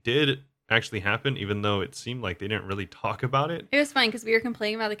finale did actually happen, even though it seemed like they didn't really talk about it. It was fine because we were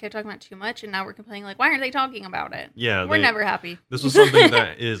complaining about they kept talking about too much, and now we're complaining like, why aren't they talking about it? Yeah. We're never happy. This was something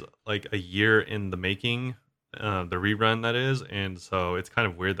that is like a year in the making. The rerun that is, and so it's kind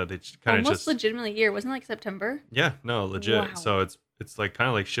of weird that they kind of almost legitimately a year. Wasn't it like September? Yeah, no, legit. Wow. So it's like kind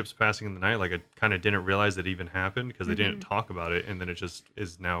of like ships passing in the night. Like I kind of didn't realize it even happened because they didn't talk about it, and then it just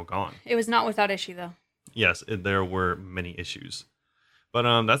is now gone. It was not without issue though. Yes, there were many issues, but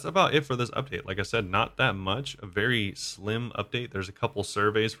that's about it for this update. Like I said, not that much. A very slim update. There's a couple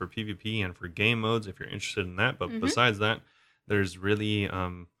surveys for PvP and for game modes if you're interested in that, but besides that, there's really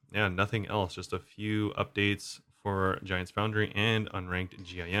nothing else. Just a few updates for Giants Foundry and Unranked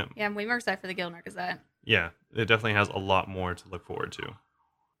GIM. Yeah, I'm way more excited for the Gilnor Gazette. Yeah, it definitely has a lot more to look forward to.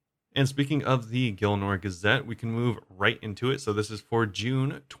 And speaking of the Gilnor Gazette, we can move right into it. So this is for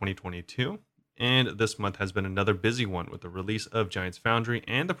June 2022. And this month has been another busy one with the release of Giants Foundry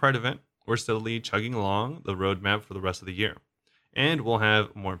and the Pride event. We're steadily chugging along the roadmap for the rest of the year. And we'll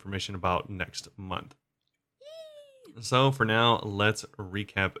have more information about next month. So for now, let's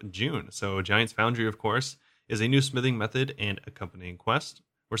recap June. So Giants Foundry, of course, is a new smithing method and accompanying quest.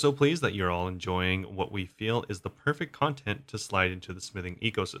 We're so pleased that you're all enjoying what we feel is the perfect content to slide into the smithing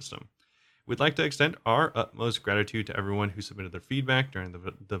ecosystem. We'd like to extend our utmost gratitude to everyone who submitted their feedback during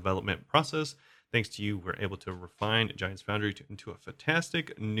the development process. Thanks to you, we're able to refine Giants Foundry into a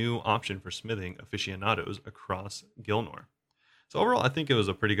fantastic new option for smithing aficionados across Gilnor. So overall, I think it was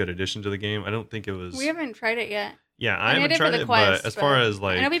a pretty good addition to the game. I don't think it was... We haven't tried it yet. Yeah, I haven't tried it, but as far as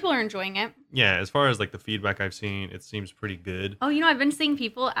like... I know people are enjoying it. Yeah, as far as like the feedback I've seen, it seems pretty good. Oh, I've been seeing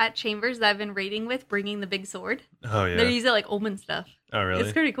people at Chambers that I've been raiding with bringing the big sword. Oh, yeah. They use it like Omen stuff. Oh, really?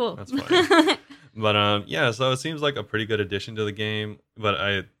 It's pretty cool. That's funny. But yeah, so it seems like a pretty good addition to the game.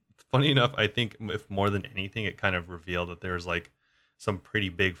 But funny enough, I think if more than anything, it kind of revealed that there's like some pretty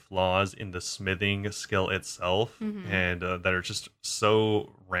big flaws in the smithing skill itself, and that are just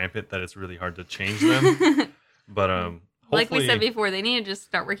so rampant that it's really hard to change them. But like we said before, they need to just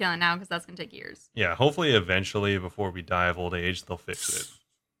start working on it now because that's going to take years. Yeah, hopefully eventually, before we die of old age, they'll fix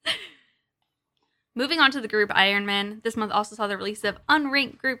it. Moving on to the Group Ironman, this month also saw the release of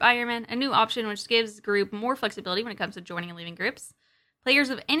Unranked Group Ironman, a new option which gives group more flexibility when it comes to joining and leaving groups. Players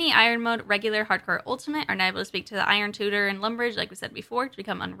of any Iron mode, regular, hardcore, ultimate, are now able to speak to the Iron Tutor in Lumbridge, like we said before, to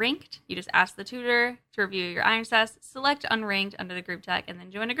become unranked. You just ask the tutor to review your Iron stats, select unranked under the group tag, and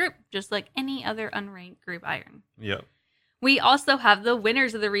then join a group, just like any other unranked Group Iron. Yep. We also have the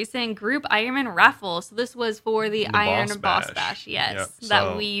winners of the recent Group Ironman raffle. So this was for the Iron Boss Bash, yes, yep.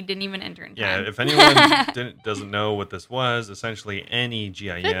 that we didn't even enter in time. Yeah, if anyone doesn't know what this was, essentially any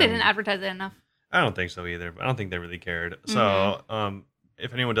GIM. I think they didn't advertise it enough. I don't think so either, but I don't think they really cared. So,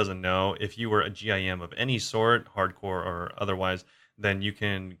 if anyone doesn't know, if you were a GIM of any sort, hardcore or otherwise, then you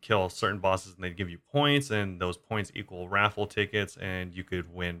can kill certain bosses and they give you points, and those points equal raffle tickets, and you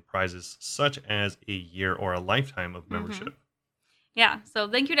could win prizes such as a year or a lifetime of Mm-hmm. membership. Yeah, so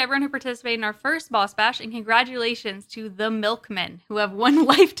thank you to everyone who participated in our first Boss Bash, and congratulations to the Milkmen who have won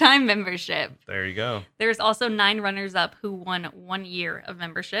lifetime membership. There you go. There's also 9 runners-up who won 1 year of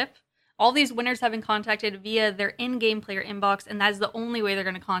membership. All these winners have been contacted via their in-game player inbox, and that is the only way they're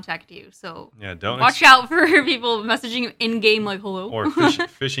going to contact you. So Yeah, don't watch out for people messaging you in-game like, hello. or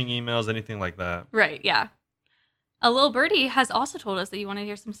phishing emails, anything like that. Right, yeah. A little birdie has also told us that you want to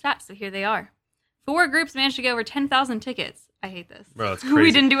hear some stats, so here they are. 4 groups managed to get over 10,000 tickets. I hate this. Bro, that's crazy.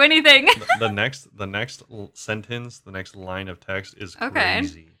 We didn't do anything. the next sentence, the next line of text is Okay.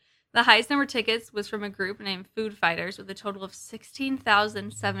 crazy. The highest number of tickets was from a group named Food Fighters with a total of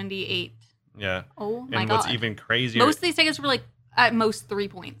 16,078. Yeah. Oh my And god. what's even crazier... Most of these tickets were like at most 3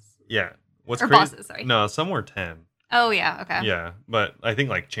 points. Yeah. What's Or crazy... bosses, sorry. No, some were 10. Oh yeah, okay. Yeah, but I think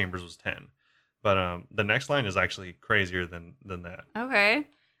like Chambers was 10. But the next line is actually crazier than that. Okay.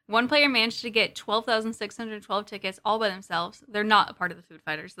 One player managed to get 12,612 tickets all by themselves. They're not a part of the Food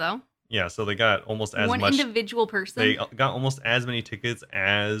Fighters though. Yeah, so they got almost as One much... individual person. They got almost as many tickets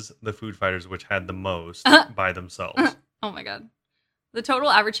as the Food Fighters, which had the most by themselves. Oh my god. The total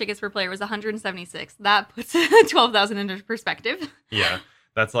average tickets per player was 176. That puts 12,000 into perspective. Yeah,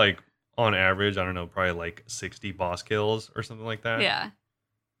 that's like on average, I don't know, probably like 60 boss kills or something like that. Yeah.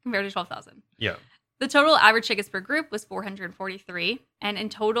 Compared to 12,000. Yeah. The total average tickets per group was 443. And in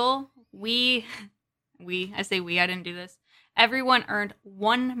total, I didn't do this. Everyone earned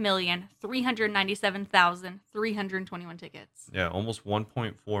 1,397,321 tickets. Yeah, almost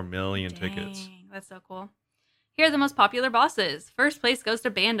 1.4 million tickets. Dang, that's so cool. Here are the most popular bosses. First place goes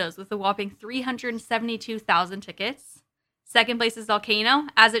to Bandos with a whopping 372,000 tickets. Second place is Volcano,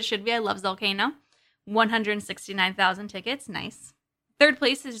 as it should be. I love Volcano. 169,000 tickets. Nice. Third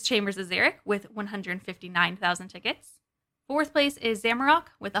place is Chambers of Xeric with 159,000 tickets. Fourth place is Zamorak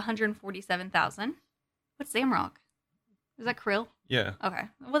with 147,000. What's Zamorak? Is that Krill? Yeah. Okay.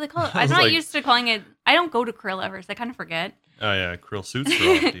 What they call it? I I'm was not like- used to calling it. I don't go to Krill ever, so I kind of forget. Oh, yeah. Krill suits are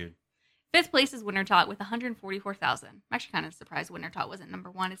off, dude. Fifth place is Wintertot with 144,000. I'm actually kind of surprised Wintertot wasn't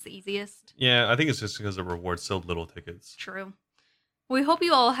number 1. It's the easiest. Yeah, I think it's just because it rewards so little tickets. True. We hope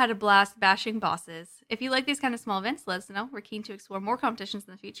you all had a blast bashing bosses. If you like these kind of small events, let us know. We're keen to explore more competitions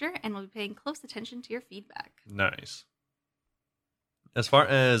in the future, and we'll be paying close attention to your feedback. Nice. As far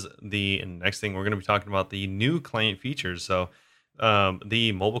as the next thing, we're going to be talking about the new client features. So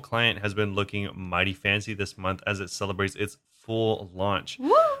the mobile client has been looking mighty fancy this month as it celebrates its full launch.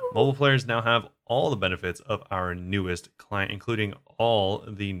 Woo! Mobile players now have all the benefits of our newest client, including all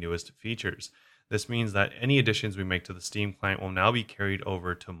the newest features. This means that any additions we make to the Steam client will now be carried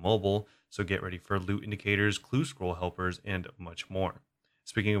over to mobile, so get ready for loot indicators, clue scroll helpers, and much more.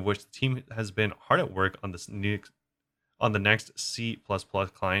 Speaking of which, the team has been hard at work on the next C++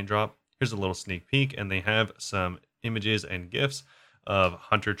 client drop. Here's a little sneak peek, and they have some images and GIFs of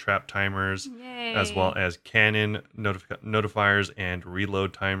hunter trap timers, Yay. as well as cannon notifiers and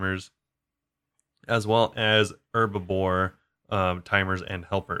reload timers, as well as herbivore timers and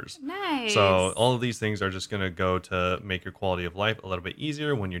helpers. Nice. So all of these things are just going to go to make your quality of life a little bit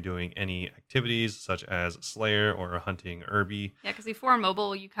easier when you're doing any activities such as Slayer or hunting Herbie. Yeah, because before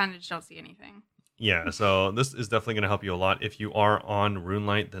mobile, you kind of just don't see anything. Yeah, so this is definitely going to help you a lot. If you are on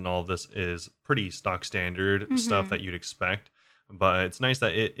RuneLite, then all of this is pretty stock standard stuff that you'd expect. But it's nice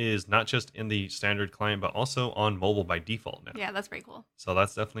that it is not just in the standard client, but also on mobile by default now. Yeah, that's pretty cool. So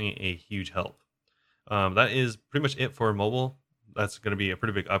that's definitely a huge help. That is pretty much it for mobile. That's going to be a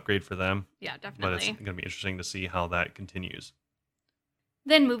pretty big upgrade for them. Yeah, But definitely. it's going to be interesting to see how that continues.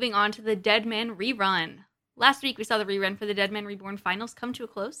 Then moving on to the Deadman rerun. Last week, we saw the rerun for the Deadman Reborn finals come to a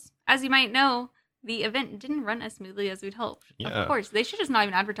close. As you might know, the event didn't run as smoothly as we'd hoped. Yeah. Of course, they should just not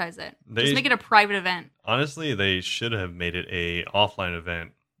even advertise it. They- Just make it a private event. Honestly, they should have made it a offline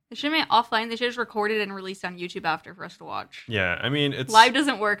event. They should have made it offline. They should have just recorded and released on YouTube after for us to watch. Yeah, I mean, it's Live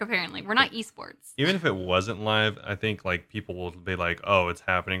doesn't work, apparently. We're not esports. even if it wasn't live, I think like people will be like, "Oh, it's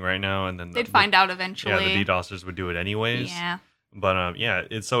happening right now," and then They'd find out eventually. Yeah, the DDoSers would do it anyways. Yeah. But yeah,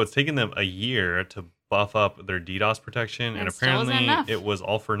 it's taken them a year to buff up their DDoS protection, and It still isn't apparently enough. it was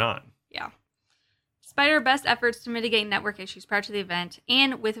all for naught. Yeah. Despite our best efforts to mitigate network issues prior to the event,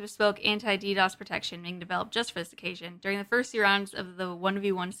 and with bespoke anti-DDoS protection being developed just for this occasion, during the first few rounds of the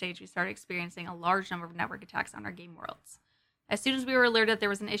 1v1 stage, we started experiencing a large number of network attacks on our game worlds. As soon as we were alerted there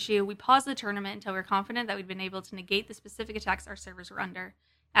was an issue, we paused the tournament until we were confident that we'd been able to negate the specific attacks our servers were under,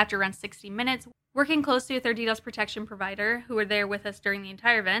 After around 60 minutes, working closely with our DDoS protection provider, who were there with us during the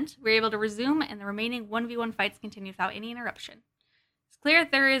entire event, we were able to resume, and the remaining 1v1 fights continued without any interruption. It's clear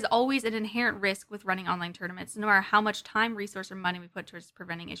that there is always an inherent risk with running online tournaments, no matter how much time, resource, or money we put towards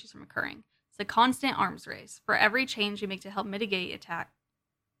preventing issues from occurring. It's a constant arms race. For every change we make to help mitigate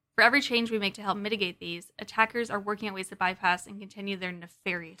these, attackers are working at ways to bypass and continue their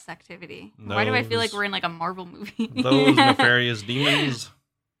nefarious activity. Why do I feel like we're in like a Marvel movie? Those nefarious demons.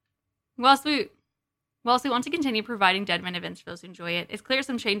 Whilst we want to continue providing Deadman events for those who enjoy it, it's clear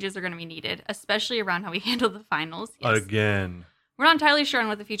some changes are going to be needed, especially around how we handle the finals. Yes. Again. We're not entirely sure on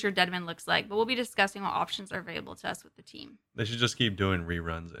what the future of Deadman looks like, but we'll be discussing what options are available to us with the team. They should just keep doing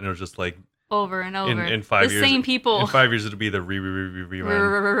reruns, and it was just like over and over. In 5 years, the same people. In 5 years, it'll be the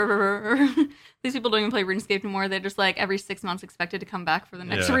rerun. These people don't even play RuneScape anymore. They're just like every 6 months expected to come back for the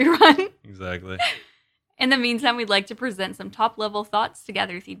next rerun. Exactly. In the meantime, we'd like to present some top-level thoughts to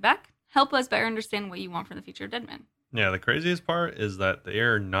gather feedback. Help us better understand what you want from the future of Deadman. Yeah, the craziest part is that they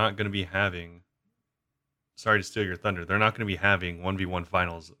are not going to be having... Sorry to steal your thunder. They're not going to be having 1v1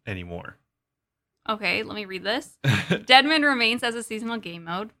 finals anymore. Okay, let me read this. Deadman remains as a seasonal game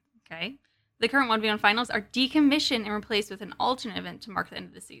mode. Okay. The current 1v1 finals are decommissioned and replaced with an alternate event to mark the end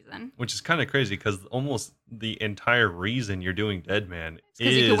of the season. Which is kind of crazy because almost the entire reason you're doing Deadman is...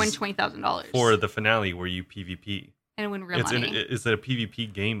 because you can win $20,000. For the finale where you PvP. And win real money. It's a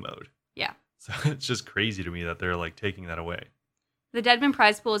PvP game mode. Yeah. So it's just crazy to me that they're like taking that away. The Deadman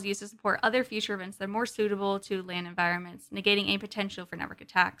prize pool is used to support other future events that are more suitable to LAN environments, negating any potential for network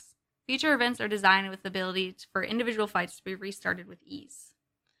attacks. Future events are designed with the ability for individual fights to be restarted with ease.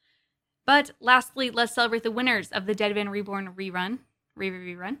 But lastly, let's celebrate the winners of the Deadman Reborn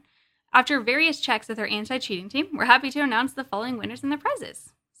rerun. After various checks with our anti-cheating team, we're happy to announce the following winners and their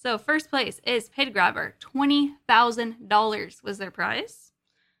prizes. So first place is Pit Grabber. $20,000 was their prize.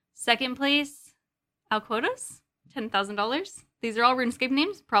 Second place, Alquotas. $10,000. These are all RuneScape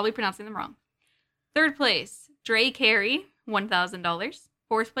names, probably pronouncing them wrong. Third place, Dre Carey, $1,000.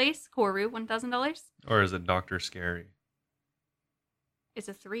 Fourth place, Koru, $1,000. Or is it Dr. Scary? It's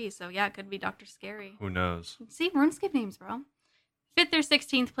a 3, so yeah, it could be Dr. Scary. Who knows? See, RuneScape names, bro. Fifth or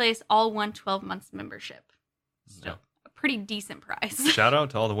 16th place, all won 12 months membership. So, a pretty decent prize. Shout out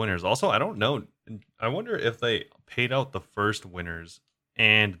to all the winners. Also, I don't know. I wonder if they paid out the first winners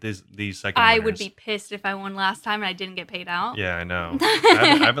and these second winners. I would be pissed if I won last time and I didn't get paid out. Yeah, I know.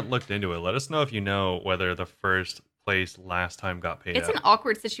 I haven't looked into it. Let us know if you know whether the first place last time got paid out. It's an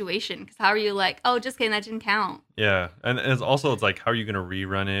awkward situation because how are you like, oh, just kidding, that didn't count. Yeah, and it's like, how are you going to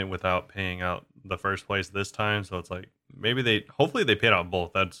rerun it without paying out the first place this time? So it's like, hopefully they paid out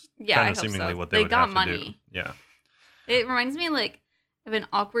both. That's kind of seemingly what they would have to do. They got money. Yeah. It reminds me like of an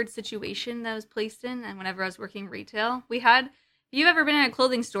awkward situation that I was placed in, and whenever I was working retail, we had... You've ever been in a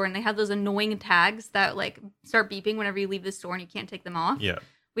clothing store and they have those annoying tags that like start beeping whenever you leave the store and you can't take them off? Yeah.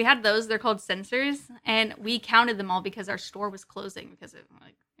 We had those. They're called sensors, and we counted them all because our store was closing because it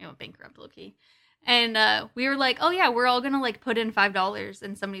bankrupt low key. And we were like, oh yeah, we're all gonna like put in $5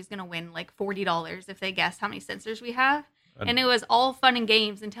 and somebody's gonna win like $40 if they guess how many sensors we have. And it was all fun and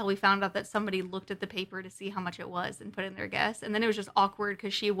games until we found out that somebody looked at the paper to see how much it was and put in their guess. And then it was just awkward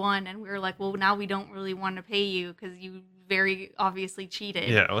because she won. And we were like, well, now we don't really want to pay you because you very obviously cheated.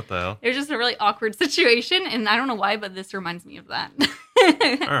 Yeah, what the hell? It was just a really awkward situation. And I don't know why, but this reminds me of that.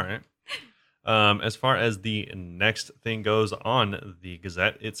 All right. As far as the next thing goes on the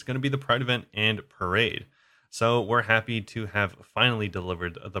Gazette, it's going to be the Pride event and parade. So we're happy to have finally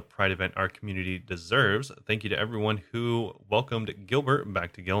delivered the Pride event our community deserves. Thank you to everyone who welcomed Gilbert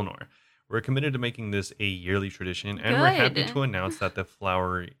back to Gilnor. We're committed to making this a yearly tradition, and we're happy to announce that the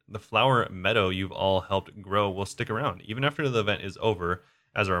flower meadow you've all helped grow will stick around, even after the event is over,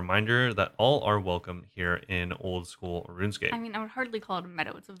 as a reminder that all are welcome here in old school RuneScape. I mean, I would hardly call it a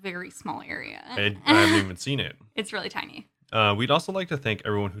meadow. It's a very small area. I haven't even seen it. It's really tiny. We'd also like to thank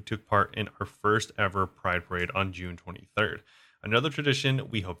everyone who took part in our first ever Pride Parade on June 23rd. Another tradition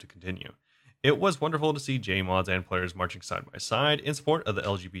we hope to continue. It was wonderful to see JMods and players marching side by side in support of the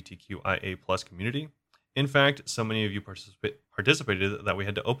LGBTQIA+ community. In fact, so many of you participated that we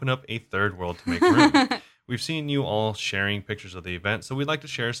had to open up a third world to make room. We've seen you all sharing pictures of the event, so we'd like to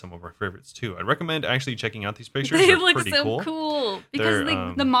share some of our favorites too. I'd recommend actually checking out these pictures. They look so cool because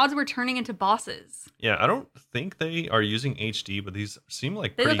the mods were turning into bosses. Yeah, I don't think they are using HD, but these seem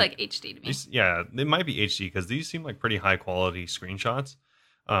like they look like HD to me. Yeah, they might be HD because these seem like pretty high quality screenshots.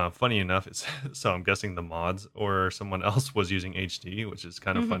 Funny enough, so I'm guessing the mods or someone else was using HD, which is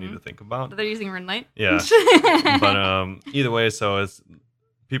kind of funny to think about. They're using RuneLite. Yeah, but either way, so it's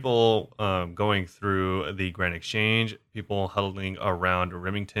people going through the Grand Exchange, people huddling around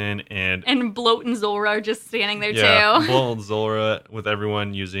Remington, and Bloat and Zora are just standing there too. Bloat and Zora with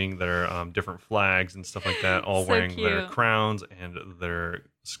everyone using their different flags and stuff like that, all So wearing their cute. crowns and their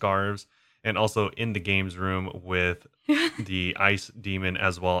scarves, and also in the games room with the Ice Demon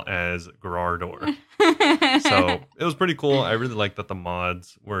as well as Gerardor. So it was pretty cool. I really liked that the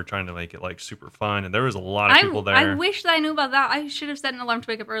mods were trying to make it like super fun, and there was a lot of people there. I wish that I knew about that. I should have set an alarm to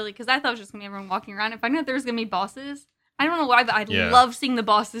wake up early because I thought it was just gonna be everyone walking around. If I knew that there was gonna be bosses, I don't know why, but I'd love seeing the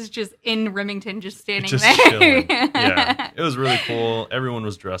bosses just in Remington, just standing there. Chilling. Yeah, it was really cool. Everyone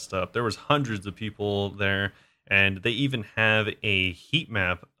was dressed up. There was hundreds of people there, and they even have a heat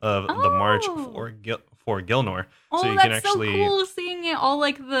map of the march for Gilnor. Oh, so you that's can actually, so cool seeing it all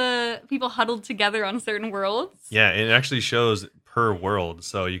like the people huddled together on certain worlds. Yeah, it actually shows per world.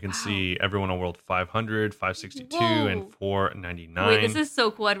 So you can see everyone on world 500, 562, and 499. Wait, this is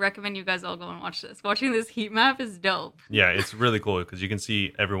so cool. I'd recommend you guys all go and watch this. Watching this heat map is dope. Yeah, it's really cool because you can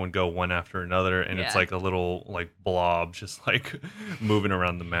see everyone go one after another, and it's like a little like blob just like moving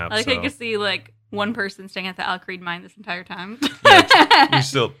around the map. I can see like one person staying at the Al Creed mine this entire time.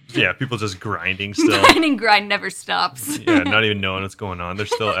 People just grinding still. Grind never stops. Yeah, not even knowing what's going on. They're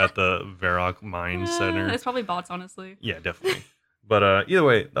still at the Varrock Mine Center. It's probably bots, honestly. Yeah, definitely. But either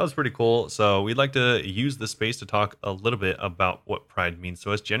way, that was pretty cool. So we'd like to use this space to talk a little bit about what Pride means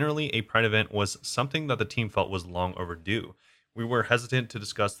to us. Generally, a Pride event was something that the team felt was long overdue. We were hesitant to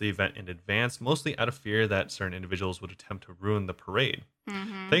discuss the event in advance, mostly out of fear that certain individuals would attempt to ruin the parade.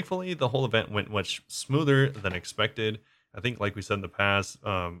 Mm-hmm. Thankfully, the whole event went much smoother than expected. I think, like we said in the past,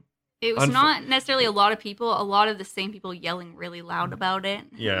 it was not necessarily a lot of people, a lot of the same people yelling really loud about it.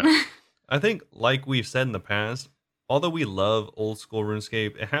 Yeah. I think, like we've said in the past, although we love old school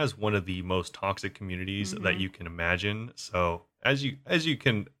RuneScape, it has one of the most toxic communities that you can imagine. So, as you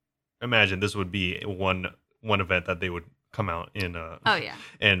can imagine, this would be one event that they would come out in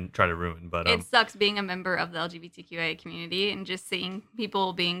and try to ruin. But it sucks being a member of the LGBTQIA community and just seeing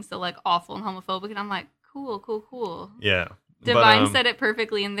people being so like awful and homophobic, and I'm like, cool. Yeah. Divine said it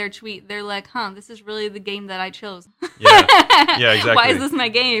perfectly in their tweet. They're like, this is really the game that I chose. Yeah, exactly. Why is this my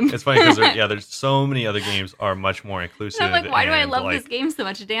game? It's funny because there's so many other games are much more inclusive. I'm like, why do I love this game so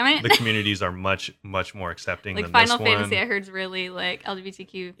much? Damn it! The communities are much more accepting. Like than Final this Fantasy, one. I heard is really like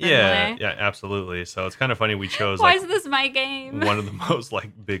LGBTQ friendly. Yeah, absolutely. So it's kind of funny we chose. Why is this my game? One of the most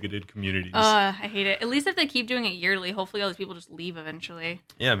like bigoted communities. I hate it. At least if they keep doing it yearly, hopefully all these people just leave eventually.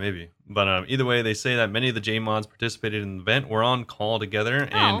 Yeah, maybe. But either way, they say that many of the JMods participated in the event. We're on call together,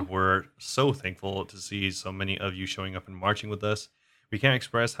 and we're so thankful to see so many of you showing up and marching with us. We can't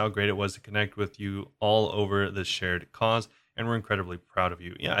express how great it was to connect with you all over this shared cause, and we're incredibly proud of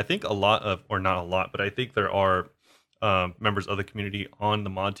you. Yeah, I think not a lot, but I think there are members of the community on the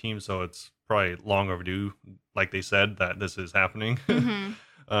mod team, so it's probably long overdue, like they said, that this is happening.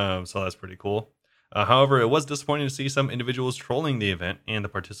 Mm-hmm. So that's pretty cool. However, it was disappointing to see some individuals trolling the event and the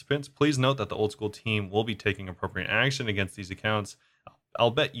participants. Please note that the old school team will be taking appropriate action against these accounts. I'll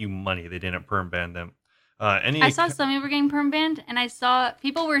bet you money they didn't perm ban them. I saw some people were getting perm banned, and I saw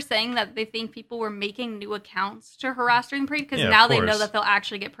people were saying that they think people were making new accounts to harass during the parade because now they know that they'll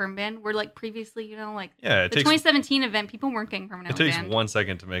actually get perm banned. Where like previously, the 2017 event, people weren't getting permanently banned. It takes 1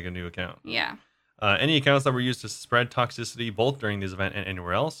 second to make a new account. Yeah. Any accounts that were used to spread toxicity both during this event and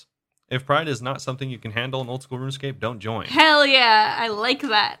anywhere else. If Pride is not something you can handle in old school RuneScape, don't join. Hell yeah, I like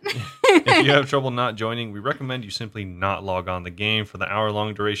that. If you have trouble not joining, we recommend you simply not log on the game for the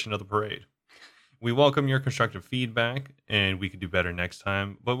hour-long duration of the parade. We welcome your constructive feedback, and we could do better next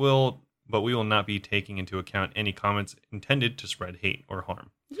time, but we will not be taking into account any comments intended to spread hate or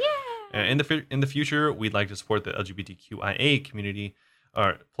harm. Yeah. In the future, we'd like to support the LGBTQIA community,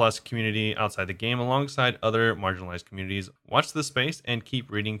 plus community outside the game alongside other marginalized communities. Watch this space and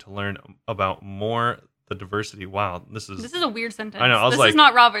keep reading to learn about more the diversity. Wow, this is a weird sentence. I know. This is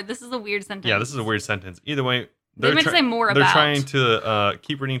not Robert. This is a weird sentence. Yeah, this is a weird sentence. Either way, they're trying to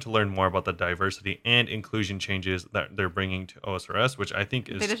keep reading to learn more about the diversity and inclusion changes that they're bringing to OSRS, which I think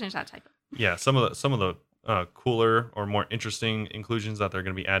is they just changed that type. Yeah, some of the cooler or more interesting inclusions that they're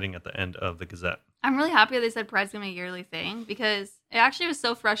going to be adding at the end of the Gazette. I'm really happy they said Pride's going to be a yearly thing because it actually was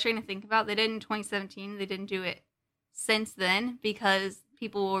so frustrating to think about. They did it in 2017. They didn't do it since then because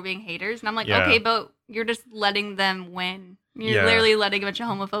people were being haters. And I'm like, okay, but you're just letting them win. You're literally letting a bunch of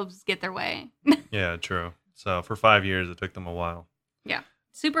homophobes get their way. Yeah, true. So for 5 years, it took them a while. Yeah.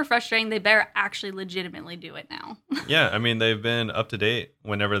 super frustrating. They better actually legitimately do it now. Yeah, I mean, they've been up to date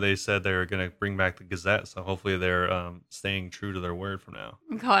whenever they said they were going to bring back the Gazette. So hopefully they're staying true to their word from now.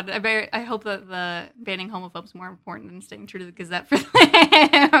 God, I hope that the banning homophobes is more important than staying true to the Gazette for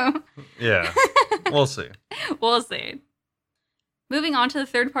them. Yeah, we'll see. We'll see. Moving on to the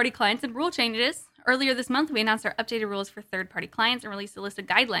third-party clients and rule changes. Earlier this month, we announced our updated rules for third-party clients and released a list of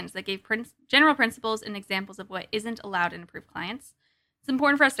guidelines that gave general principles and examples of what isn't allowed in approved clients. It's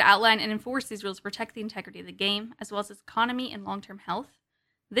important for us to outline and enforce these rules to protect the integrity of the game, as well as its economy and long-term health.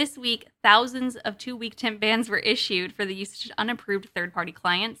 This week, thousands of 2-week temp bans were issued for the usage of unapproved third-party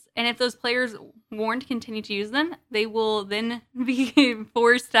clients, and if those players warned to continue to use them, they will then be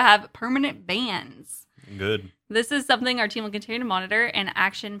forced to have permanent bans. Good. This is something our team will continue to monitor and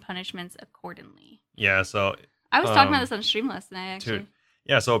action punishments accordingly. Yeah, so... I was talking about this on stream last night, actually. Dude,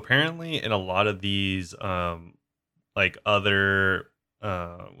 yeah, so apparently in a lot of these, like other...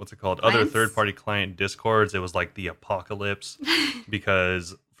 what's it called? Clients? Other third-party client discords, it was like the apocalypse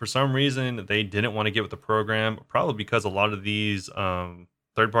because for some reason they didn't want to get with the program, probably because a lot of these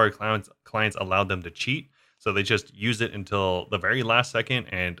third-party clients allowed them to cheat, so they just used it until the very last second,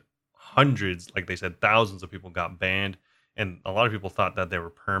 and hundreds, like they said, thousands of people got banned, and a lot of people thought that they were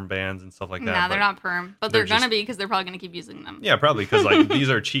perm bans and stuff like that. Nah, they're not perm, but they're gonna be because they're probably gonna keep using them. Yeah, probably because like these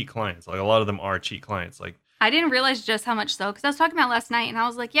are cheat clients. Like a lot of them are cheat clients. Like I didn't realize just how much so, because I was talking about last night, and I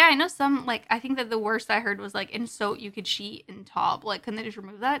was like, yeah, I know some, like, I think that the worst I heard was, like, in SOAT, you could cheat in TOB. Like, couldn't they just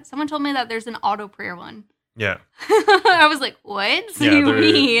remove that? Someone told me that there's an auto prayer one. Yeah. I was like, what do you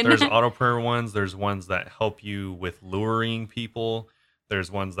mean? There's auto prayer ones. There's ones that help you with luring people.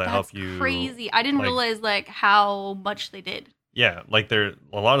 There's ones that help you. Crazy. I didn't realize, like, how much they did. Yeah. Like, a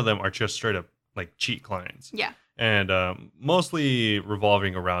lot of them are just straight up, like, cheat clients. Yeah. And mostly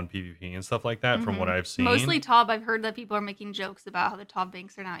revolving around PvP and stuff like that, from what I've seen. Mostly TOB. I've heard that people are making jokes about how the TOB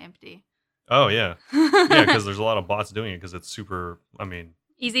banks are now empty. Oh, yeah. Yeah, because there's a lot of bots doing it because it's super, I mean...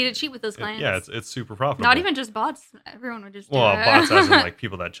 Easy to cheat with those clients. Yeah, it's super profitable. Not even just bots. Everyone would just do Well, it. bots as in, like,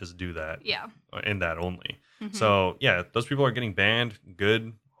 people that just do that. Yeah. And that only. So, yeah, those people are getting banned.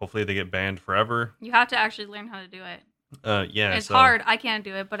 Good. Hopefully they get banned forever. You have to actually learn how to do it. Yeah, it's hard. I can't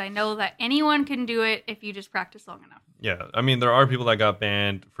do it, but I know that anyone can do it if you just practice long enough. Yeah, I mean, there are people that got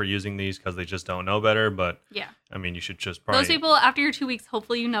banned for using these because they just don't know better, but yeah, I mean, you should just probably... Those people, after your 2 weeks,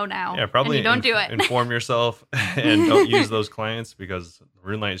 hopefully you know now. Yeah, probably and you don't do it. Inform yourself and don't use those clients because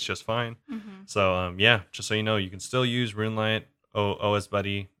RuneLite is just fine. So, yeah, just so you know, you can still use RuneLite, OS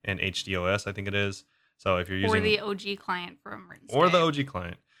Buddy, and HDOS, I think it is. So if you're using... Or the OG client from RuneScape. Or the OG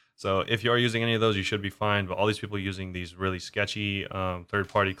client. So if you are using any of those, you should be fine. But all these people using these really sketchy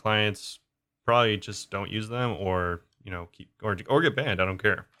third-party clients, probably just don't use them, or keep or get banned. I don't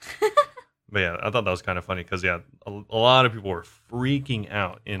care. But yeah, I thought that was kind of funny because a lot of people were freaking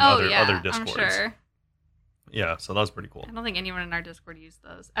out in other Discords. I'm sure. Yeah, so that was pretty cool. I don't think anyone in our Discord used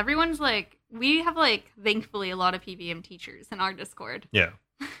those. Everyone's like, we have thankfully a lot of PVM teachers in our Discord. Yeah.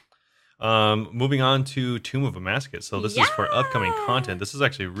 Moving on to Tomb of Amascut. So this is for upcoming content. This is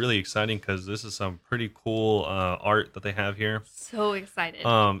actually really exciting because this is some pretty cool art that they have here. So excited.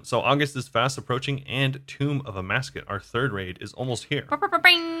 So August is fast approaching, and Tomb of Amascut, our third raid, is almost here.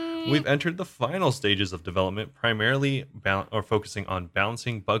 We've entered the final stages of development, primarily focusing on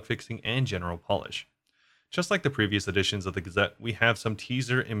balancing, bug fixing, and general polish. Just like the previous editions of the Gazette, we have some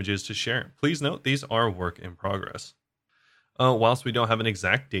teaser images to share. Please note these are work in progress. Whilst we don't have an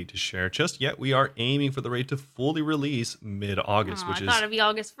exact date to share just yet, we are aiming for the raid to fully release mid-August, which I thought it'd be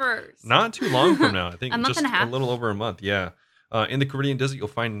August 1st. Not too long from now. I think just a little over a month. Yeah. In the Caridian Desert, you'll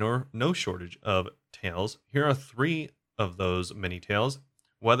find no shortage of tales. Here are 3 of those many tales.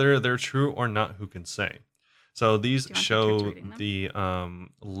 Whether they're true or not, who can say? So these show the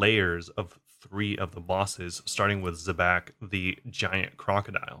layers of 3 of the bosses, starting with Zabak, the giant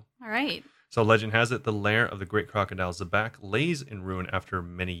crocodile. All right. So legend has it, the lair of the great crocodile Zabak lays in ruin after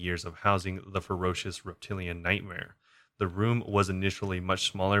many years of housing the ferocious reptilian nightmare. The room was initially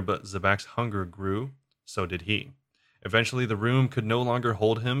much smaller, but Zabak's hunger grew, so did he. Eventually, the room could no longer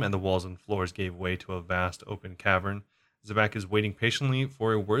hold him, and the walls and floors gave way to a vast open cavern. Zabak is waiting patiently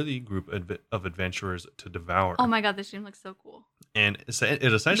for a worthy group of adventurers to devour. Oh my god, this game looks so cool. And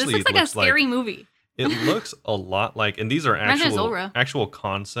it essentially looks like a scary movie. It looks a lot like, and these are actual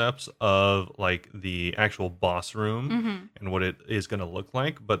concepts of the actual boss room and what it is going to look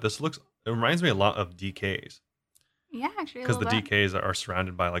like. But it reminds me a lot of DKs. Yeah, actually, because the DKs are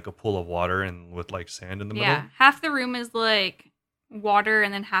surrounded by a pool of water and with sand in the middle. Yeah, half the room is water,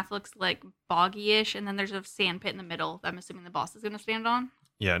 and then half looks boggy-ish, and then there's a sand pit in the middle that I'm assuming the boss is going to stand on.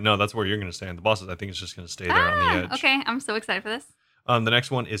 Yeah, no, that's where you're going to stand. The bosses, I think, is just going to stay there on the edge. Okay, I'm so excited for this. The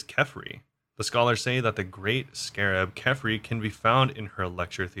next one is Kefri. The scholars say that the great scarab Kefri can be found in her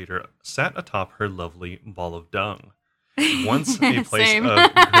lecture theater, sat atop her lovely ball of dung. Once a place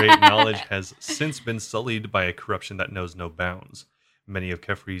of great knowledge has since been sullied by a corruption that knows no bounds. Many of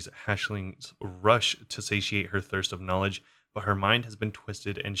Kefri's hatchlings rush to satiate her thirst of knowledge, but her mind has been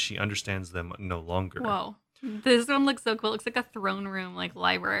twisted and she understands them no longer. Whoa. This one looks so cool. It looks like a throne room, like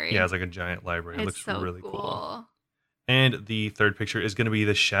library. Yeah, it's like a giant library. It looks so really cool. And the third picture is going to be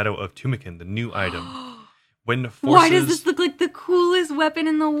the Shadow of Tumikin, the new item. When forces, why does this look like the coolest weapon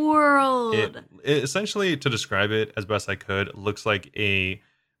in the world? It essentially, to describe it as best I could, looks like a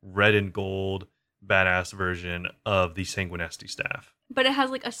red and gold badass version of the Sanguinesti staff. But it has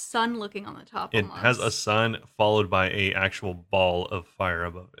like a sun looking on the top. It has a sun followed by a actual ball of fire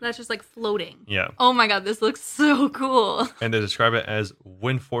above it. That's just like floating. Yeah. Oh my god, this looks so cool. And they describe it as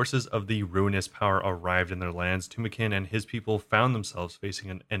when forces of the ruinous power arrived in their lands, Tumikin and his people found themselves facing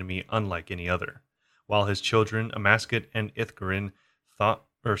an enemy unlike any other. While his children, Amasket and Ithgarin,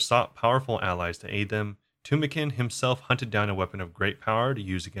 sought powerful allies to aid them, Tumikin himself hunted down a weapon of great power to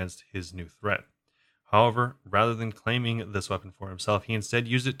use against his new threat. However, rather than claiming this weapon for himself, he instead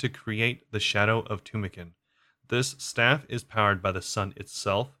used it to create the Shadow of Tumikin. This staff is powered by the sun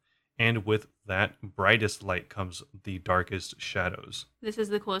itself, and with that brightest light comes the darkest shadows. This is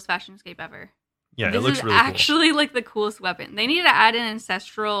the coolest fashionscape ever. Yeah, this it looks really cool. This is actually like the coolest weapon. They need to add an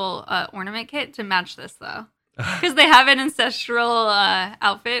ancestral ornament kit to match this, though. Because they have an ancestral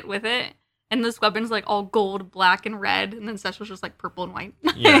outfit with it. And this weapon's like all gold, black, and red. And then Ancestral just like purple and white.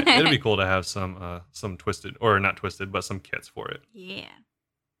 Yeah, it'd be cool to have some twisted, or not twisted, but some kits for it. Yeah.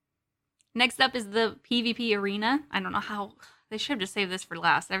 Next up is the PvP arena. I don't know how. They should have just saved this for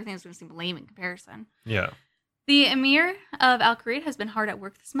last. Everything's going to seem lame in comparison. Yeah. The Emir of Al Kharid has been hard at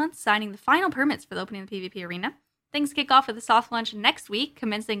work this month, signing the final permits for the opening of the PvP arena. Things kick off with a soft launch next week,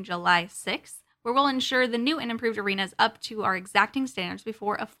 commencing July 6th. Where we'll ensure the new and improved arena is up to our exacting standards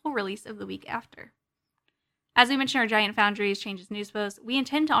before a full release of the week after. As we mentioned in our Giant Foundries Changes news post, we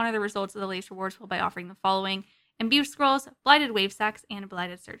intend to honor the results of the latest rewards pool by offering the following: Imbued Scrolls, Blighted Wave Sacks, and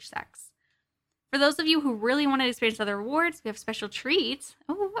Blighted Search Sacks. For those of you who really want to experience other rewards, we have special treats.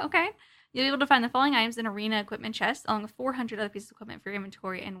 Oh, okay. You'll be able to find the following items in Arena Equipment Chest, along with 400 other pieces of equipment for your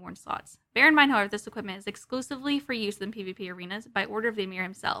inventory and worn slots. Bear in mind, however, this equipment is exclusively for use in PvP arenas by order of the Emir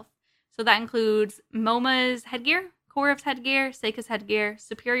himself. So that includes Moma's headgear, Korev's headgear, Seika's headgear,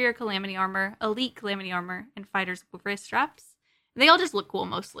 Superior Calamity Armor, Elite Calamity Armor, and Fighter's wrist straps. They all just look cool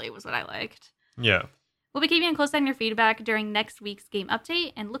mostly, was what I liked. Yeah. We'll be keeping a close eye on your feedback during next week's game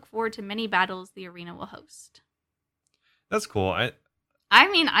update and look forward to many battles the arena will host. That's cool. I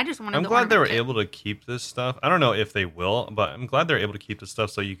just wanted I'm glad they were able to keep this stuff. I don't know if they will, but I'm glad they're able to keep this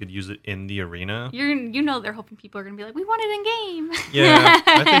stuff so you could use it in the arena. They're hoping people are going to be like, we want it in game. Yeah,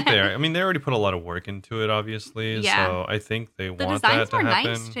 I think they are. I mean, they already put a lot of work into it, obviously. Yeah. So I think they the want that to happen. The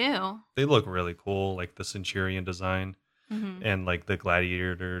designs were nice, too. They look really cool, like the Centurion design and like the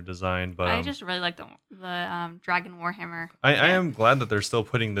Gladiator design. But I just really like the Dragon Warhammer. I am glad that they're still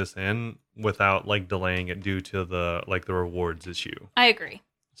putting this in without like delaying it due to the rewards issue. I agree.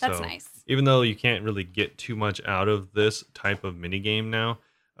 That's so, nice. Even though you can't really get too much out of this type of minigame now,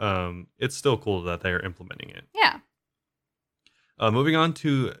 it's still cool that they're implementing it. Yeah. Moving on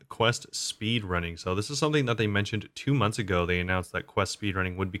to Quest speedrunning. So this is something that they mentioned 2 months ago. They announced that Quest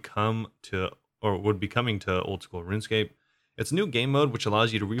speedrunning would be coming to Old School RuneScape. It's a new game mode which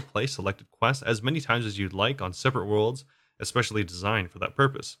allows you to replay selected quests as many times as you'd like on separate worlds, especially designed for that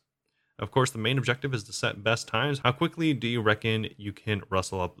purpose. Of course, the main objective is to set best times. How quickly do you reckon you can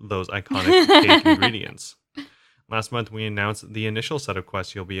rustle up those iconic cake ingredients? Last month, we announced the initial set of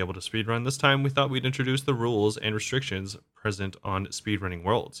quests you'll be able to speedrun. This time, we thought we'd introduce the rules and restrictions present on speedrunning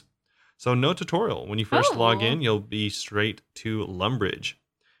worlds. So no tutorial. When you first log in, you'll be straight to Lumbridge.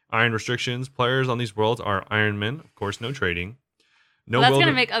 Iron restrictions. Players on these worlds are Ironmen. Of course, no trading. That's going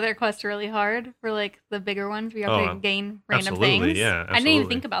to make other quests really hard for like the bigger ones where you have to gain random things. Yeah, absolutely. I didn't even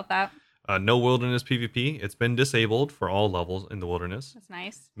think about that. No wilderness PvP. It's been disabled for all levels in the wilderness. That's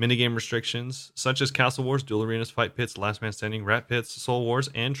nice. Minigame restrictions, such as Castle Wars, Duel Arenas, Fight Pits, Last Man Standing, Rat Pits, Soul Wars,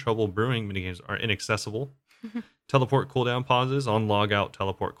 and Trouble Brewing minigames are inaccessible. Teleport cooldown pauses on log out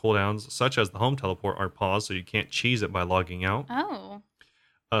teleport cooldowns, such as the home teleport, are paused so you can't cheese it by logging out. Oh.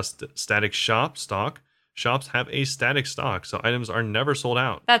 Static shop stock. Shops have a static stock, so items are never sold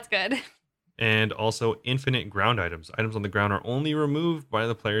out. That's good. And also infinite ground items. Items on the ground are only removed by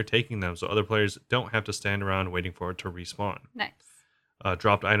the player taking them, so other players don't have to stand around waiting for it to respawn. Nice.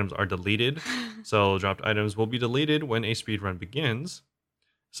 Dropped items are deleted. So dropped items will be deleted when a speedrun begins.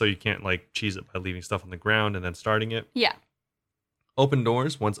 So you can't like cheese it by leaving stuff on the ground and then starting it. Yeah. Open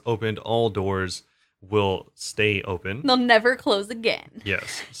doors. Once opened, all doors will stay open. They'll never close again.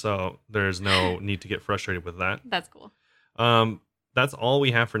 Yes. So there's no need to get frustrated with that. That's cool. That's all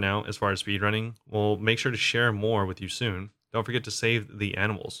we have for now as far as speedrunning. We'll make sure to share more with you soon. Don't forget to save the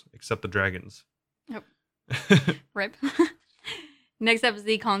animals, except the dragons. Yep. Rip. Next up is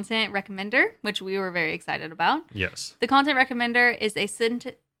the content recommender, which we were very excited about. Yes. The content recommender is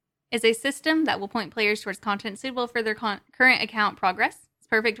a system that will point players towards content suitable for their current account progress. It's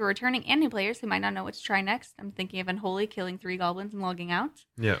perfect for returning and new players who might not know what to try next. I'm thinking of Unholy killing 3 goblins and logging out.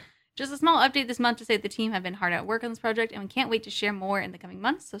 Yeah. Just a small update this month to say the team have been hard at work on this project, and we can't wait to share more in the coming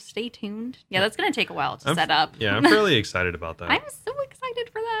months, so stay tuned. Yeah, that's going to take a while to set up. Yeah, I'm fairly excited about that. I'm so excited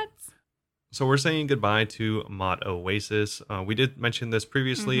for that. So we're saying goodbye to Mod Oasis. We did mention this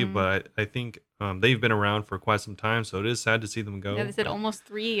previously, but I think they've been around for quite some time, so it is sad to see them go. Yeah, they said almost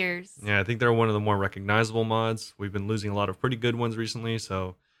 3 years. Yeah, I think they're one of the more recognizable mods. We've been losing a lot of pretty good ones recently,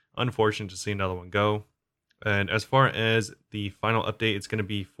 so unfortunate to see another one go. And as far as the final update, it's going to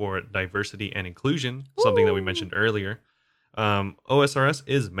be for diversity and inclusion, something that we mentioned earlier. OSRS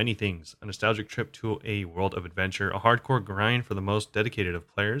is many things: a nostalgic trip to a world of adventure, a hardcore grind for the most dedicated of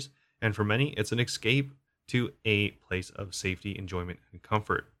players, and for many, it's an escape to a place of safety, enjoyment, and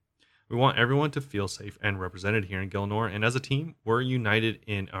comfort. We want everyone to feel safe and represented here in Gilnor, and as a team, we're united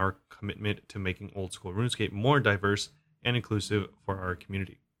in our commitment to making old school RuneScape more diverse and inclusive for our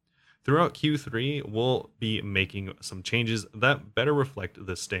community. Throughout Q3, we'll be making some changes that better reflect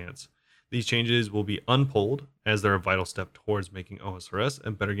this stance. These changes will be unpolled, as they're a vital step towards making OSRS a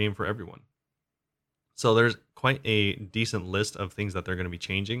better game for everyone. So there's quite a decent list of things that they're going to be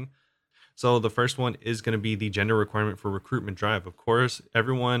changing. So the first one is going to be the gender requirement for recruitment drive. Of course,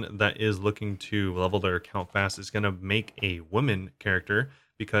 everyone that is looking to level their account fast is going to make a woman character,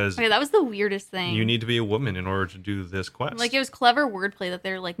 because that was the weirdest thing. You need to be a woman in order to do this quest. Like, it was clever wordplay that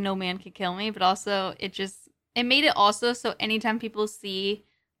they're like, no man could kill me, but also it made it also so anytime people see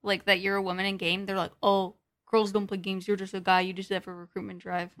like that you're a woman in game, they're like, oh, girls don't play games, you're just a guy, you just do that for recruitment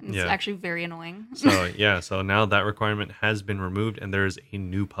drive. And it's actually very annoying. So now that requirement has been removed and there's a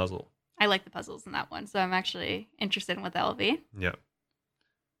new puzzle. I like the puzzles in that one, so I'm actually interested in what that'll be. Yeah.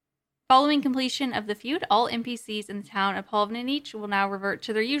 Following completion of the feud, all NPCs in the town of Polvnanich will now revert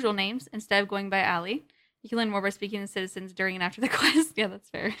to their usual names instead of going by Ali. You can learn more by speaking to citizens during and after the quest. Yeah, that's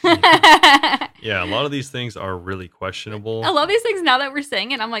fair. Yeah, a lot of these things are really questionable. I love these things now that we're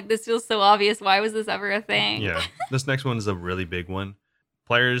saying it. I'm like, this feels so obvious. Why was this ever a thing? Yeah, this next one is a really big one.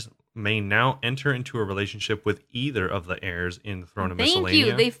 Players may now enter into a relationship with either of the heirs in Throne of Miscellanea. Thank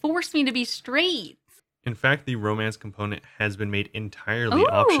you. They forced me to be straight. In fact, the romance component has been made entirely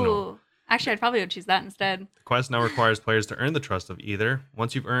optional. Actually, I'd probably go choose that instead. The quest now requires players to earn the trust of either.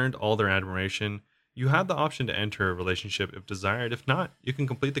 Once you've earned all their admiration, you have the option to enter a relationship if desired. If not, you can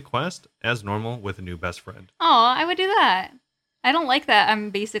complete the quest as normal with a new best friend. Oh, I would do that. I don't like that I'm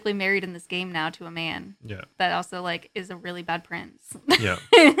basically married in this game now to a man. Yeah. That also like is a really bad prince. Yeah.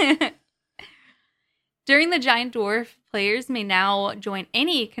 During the Giant Dwarf, players may now join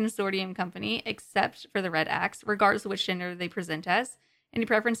any consortium company except for the Red Axe, regardless of which gender they present as. Any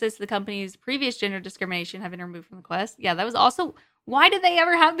preferences to the company's previous gender discrimination have been removed from the quest. Yeah, that was also... Why did they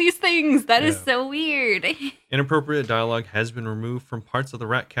ever have these things? That is so weird. Inappropriate dialogue has been removed from parts of the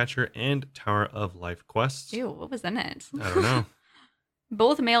Ratcatcher and Tower of Life quests. Ew, what was in it? I don't know.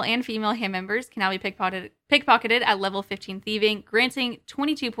 Both male and female hand members can now be pickpocketed at level 15 thieving, granting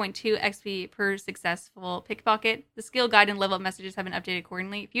 22.2 XP per successful pickpocket. The skill guide and level up messages have been updated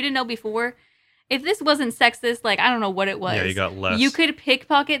accordingly. If you didn't know before, if this wasn't sexist, like, I don't know what it was. Yeah, you got less. You could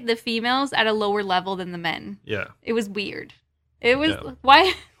pickpocket the females at a lower level than the men. Yeah. It was weird. It was,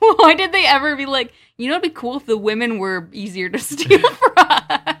 why did they ever be like, you know, it'd be cool if the women were easier to steal from?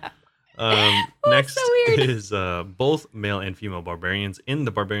 Next is both male and female barbarians in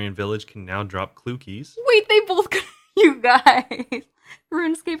the barbarian village can now drop clue keys. Wait, they both you guys.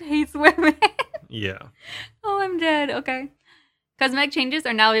 RuneScape hates women. Yeah. Oh, I'm dead. Okay. Cosmetic changes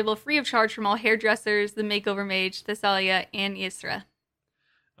are now available free of charge from all hairdressers, the makeover mage, Thessalia, and Isra.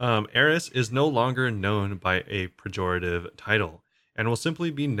 Eris is no longer known by a pejorative title and will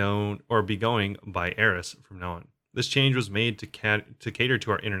simply be known or be going by Eris from now on. This change was made to cater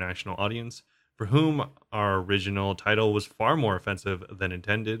to our international audience, for whom our original title was far more offensive than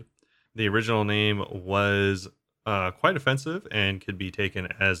intended. The original name was quite offensive and could be taken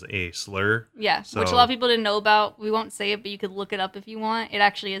as a slur. Yeah, which a lot of people didn't know about. We won't say it, but you could look it up if you want. It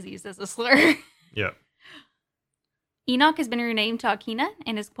actually is used as a slur. Yeah. Enoch has been renamed to Akina,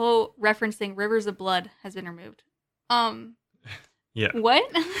 and his quote referencing rivers of blood has been removed. Yeah. What?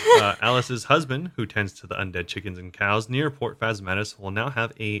 Alice's husband, who tends to the undead chickens and cows near Port Phasmatis, will now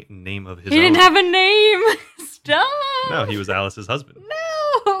have a name of his He own. didn't have a name. Stop. No, he was Alice's husband.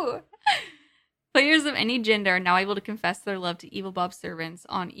 No. Players of any gender are now able to confess their love to Evil Bob's servants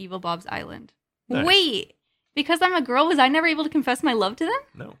on Evil Bob's Island. Nice. Wait, because I'm a girl, was I never able to confess my love to them?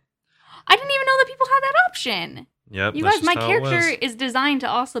 No. I didn't even know that people had that option. Yep. You that's guys, my just how it was. character is designed to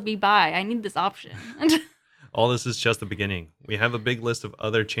also be bi. I need this option. All this is just the beginning. We have a big list of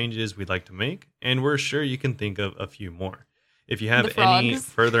other changes we'd like to make, and we're sure you can think of a few more. If you have The any frogs.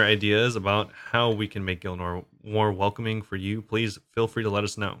 further ideas about how we can make Gilnor more welcoming for you, please feel free to let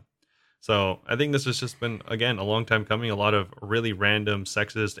us know. So I think this has just been, again, a long time coming. A lot of really random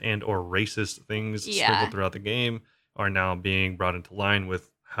sexist and or racist things Yeah. sprinkled throughout the game are now being brought into line with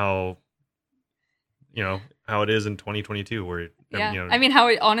how it is in 2022, where Yeah. I mean, how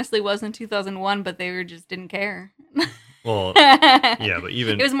it honestly was in 2001, but they just didn't care. well, yeah, but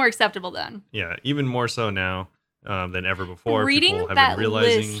even It was more acceptable then. even more so now than ever before. Reading People have that been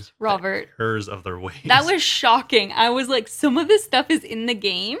realizing list, Robert, the errors of their ways. that was shocking. I was like, some of this stuff is in the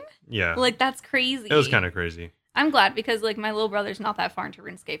game? yeah, Like, that's crazy. it was kind of crazy. I'm glad because, like, my little brother's not that far into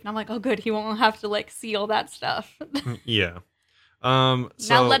RuneScape. And I'm like, oh, good. He won't have to, like, see all that stuff. Yeah. Now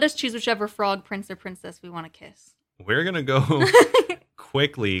So let us choose whichever frog, prince, or princess we want to kiss. we're gonna go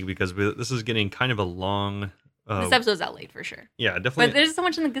quickly because this is getting kind of a long. This episode's out late for sure. Yeah, But definitely. there's so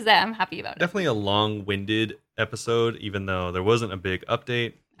much in the Gazette. I'm happy about it. Definitely a long-winded episode, even though there wasn't a big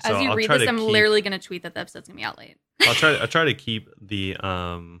update. So As you I'll read try this, to I'm keep, literally going to tweet that the episode's going to be out late. I'll try to keep the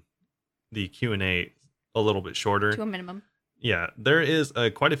Q&A a little bit shorter. To a minimum. Yeah, there is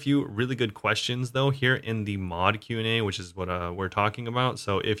quite a few really good questions though here in the mod Q&A, which is what we're talking about.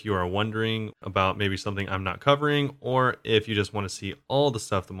 So if you are wondering about maybe something I'm not covering, or if you just want to see all the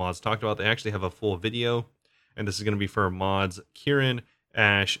stuff the mods talked about, they actually have a full video, and this is going to be for mods Kieran,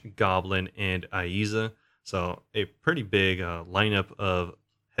 Ash, Goblin, and Aiza. So a pretty big lineup of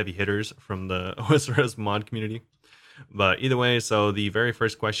heavy hitters from the Westeros mod community. But either way, so the very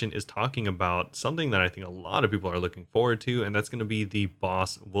first question is talking about something that I think a lot of people are looking forward to, and that's going to be the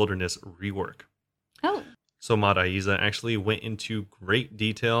boss wilderness rework. Oh. So Mod Aiza actually went into great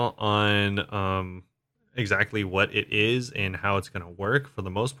detail on exactly what it is and how it's going to work for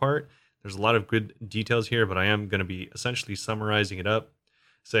the most part. There's a lot of good details here, but I am going to be essentially summarizing it up,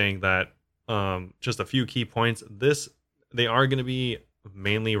 saying that just a few key points. They are going to be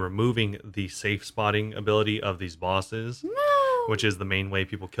mainly removing the safe spotting ability of these bosses, No. which is the main way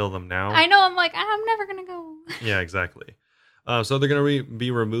people kill them now. I know. I'm like, I'm never going to go. Yeah, exactly. So they're going to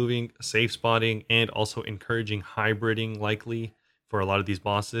be removing safe spotting and also encouraging hybriding likely for a lot of these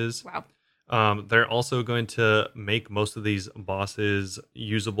bosses. Wow. They're also going to make most of these bosses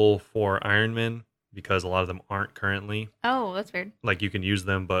usable for Iron Men because a lot of them aren't currently. Oh, that's weird. Like you can use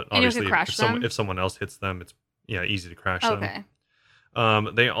them, but And you obviously can crash them? if someone else hits them, it's easy to crash them. Okay.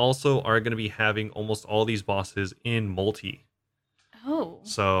 They also are going to be having almost all these bosses in multi. Oh.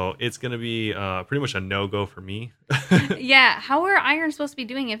 So it's going to be pretty much a no-go for me. Yeah. How are Iron supposed to be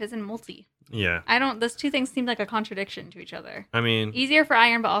doing if it's in multi? Yeah. Those two things seem like a contradiction to each other. I mean, Easier for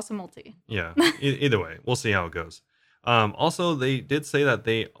Iron, but also multi. yeah. Either way, we'll see how it goes. Also, they did say that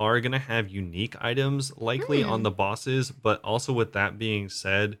they are going to have unique items likely on the bosses, but also with that being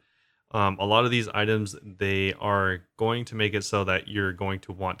said, a lot of these items, they are going to make it so that you're going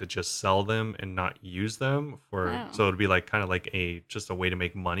to want to just sell them and not use them so it'd be like kind of like just a way to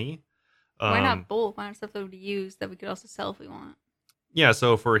make money. Why not both? Why not stuff that would be used that we could also sell if we want? Yeah,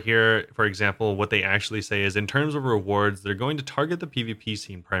 so for example, what they actually say is in terms of rewards, they're going to target the PvP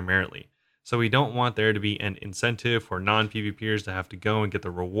scene primarily. So we don't want there to be an incentive for non-PvPers to have to go and get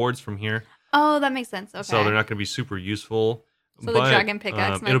the rewards from here. Oh, that makes sense. Okay. So they're not going to be super useful. So the dragon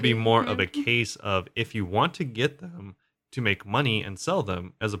pickaxe might it'll be be- more of a case of if you want to get them to make money and sell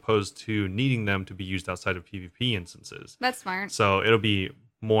them, as opposed to needing them to be used outside of PvP instances. That's smart. So it'll be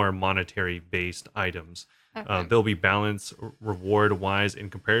more monetary based items. Okay. They'll be balanced reward wise in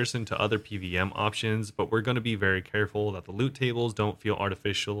comparison to other PVM options, but we're going to be very careful that the loot tables don't feel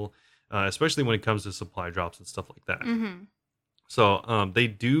artificial, especially when it comes to supply drops and stuff like that. Mm-hmm. So they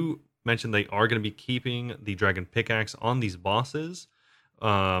do mention they are going to be keeping the dragon pickaxe on these bosses,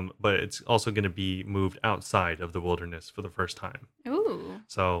 but it's also going to be moved outside of the wilderness for the first time. Ooh.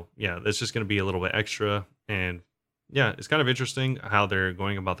 So yeah, it's just going to be a little bit extra, and yeah, it's kind of interesting how they're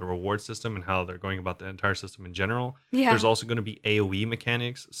going about the reward system and how they're going about the entire system in general. Yeah. There's also going to be AoE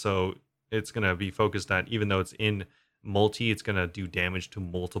mechanics, so it's going to be focused at, even though it's in multi, it's going to do damage to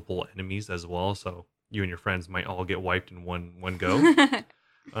multiple enemies as well. So you and your friends might all get wiped in one go.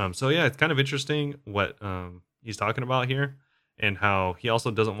 So yeah, it's kind of interesting what he's talking about here. and how he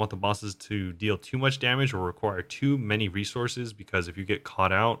also doesn't want the bosses to deal too much damage or require too many resources, because if you get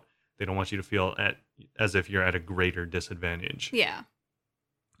caught out, they don't want you to feel as if you're at a greater disadvantage. Yeah.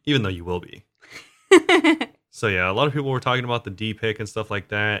 Even though you will be. So yeah, a lot of people were talking about the D-pick and stuff like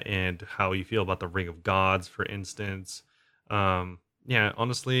that, and how you feel about the Ring of Gods, for instance. Yeah,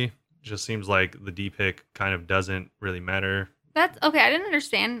 honestly, just seems like the D-pick kind of doesn't really matter. That's okay. I didn't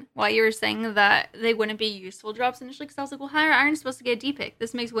understand why you were saying that they wouldn't be useful drops initially, because I was like, well, how are Iron supposed to get a D-pick?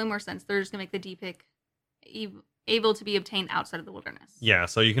 This makes way more sense. They're just going to make the D-pick able to be obtained outside of the wilderness. Yeah,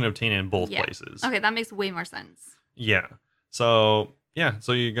 so you can obtain it in both places. Okay, that makes way more sense. Yeah. So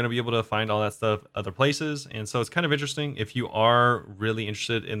you're going to be able to find all that stuff other places. And so it's kind of interesting if you are really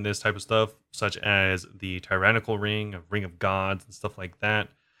interested in this type of stuff, such as the Tyrannical Ring, Ring of Gods, and stuff like that.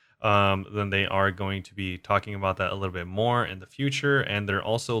 Then they are going to be talking about that a little bit more in the future. And they're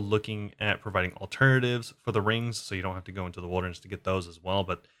also looking at providing alternatives for the rings, so you don't have to go into the wilderness to get those as well.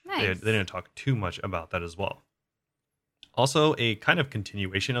 But they didn't talk too much about that as well. Also, a kind of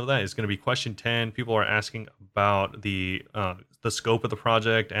continuation of that is going to be question 10. People are asking about the scope of the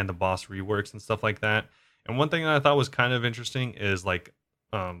project and the boss reworks and stuff like that. And one thing that I thought was kind of interesting is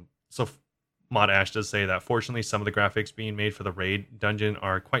so Mod Ash does say that fortunately some of the graphics being made for the raid dungeon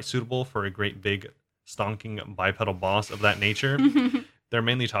are quite suitable for a great big stonking bipedal boss of that nature. They're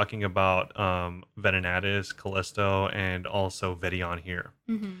mainly talking about Venenatis, Callisto, and also Vedion here.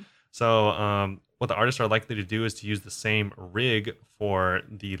 Mm-hmm. So what the artists are likely to do is to use the same rig for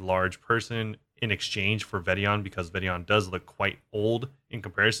the large person in exchange for Vedion, because Vedion does look quite old in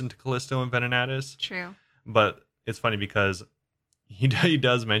comparison to Callisto and Venenatis. True. But it's funny because he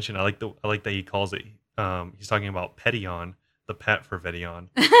does mention, I like that he calls it, he's talking about Petion, the pet for Vedion.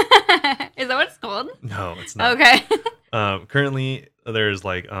 Is that what it's called? No, it's not. Okay. Currently, there's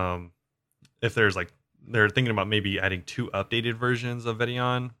if there's they're thinking about maybe adding 2 updated versions of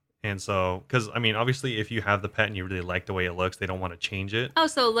Vedion. And so, because, I mean, obviously, if you have the pet and you really like the way it looks, they don't want to change it. Oh,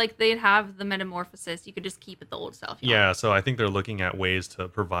 so, they'd have the metamorphosis. You could just keep it the old self. Yeah, so I think they're looking at ways to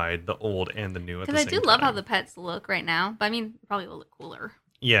provide the old and the new at the same time. Because I do love how the pets look right now. But, I mean, probably will look cooler.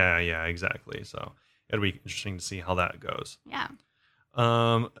 Yeah, exactly. So, it'll be interesting to see how that goes. Yeah.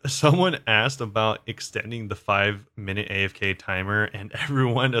 Someone asked about extending the 5-minute AFK timer, and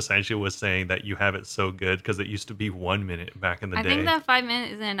everyone essentially was saying that you have it so good because it used to be 1 minute back in the day. I think that 5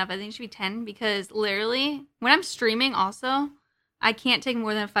 minutes isn't enough. I think it should be 10, because literally when I'm streaming also, I can't take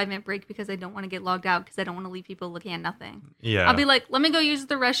more than a 5-minute break because I don't want to get logged out, because I don't want to leave people looking at nothing. Yeah. I'll be like, let me go use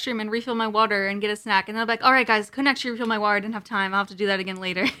the restroom and refill my water and get a snack. And they'll be like, all right, guys, couldn't actually refill my water. I didn't have time. I'll have to do that again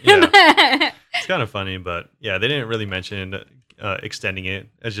later. Yeah. It's kind of funny, but yeah, they didn't really mention extending it.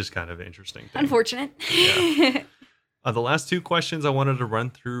 It's just kind of an interesting thing. Unfortunate. Yeah. The last 2 questions I wanted to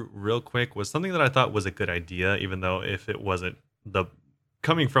run through real quick was something that I thought was a good idea, even though if it wasn't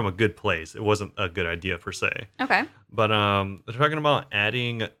coming from a good place, it wasn't a good idea per se. Okay. But they're talking about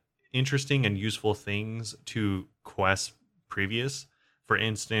adding interesting and useful things to quests previous. For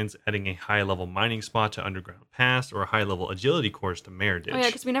instance, adding a high-level mining spot to Underground Pass, or a high-level agility course to Mare Ditch. Oh yeah,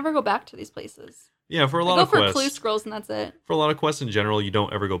 because we never go back to these places. Yeah, for a lot of quests. Go for clue scrolls and that's it. For a lot of quests in general, you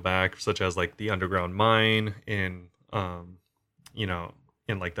don't ever go back, such as the underground mine in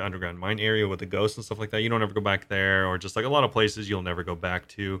in the underground mine area with the ghosts and stuff like that. You don't ever go back there, or just a lot of places you'll never go back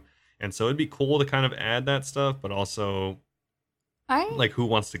to. And so it'd be cool to kind of add that stuff, but also who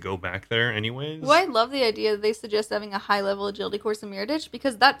wants to go back there anyways? Well, I love the idea that they suggest having a high-level agility course in Mare Ditch,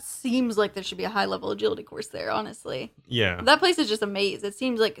 because that seems like there should be a high-level agility course there, honestly. Yeah. That place is just a maze. It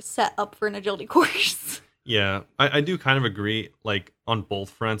seems set up for an agility course. Yeah, I do kind of agree, on both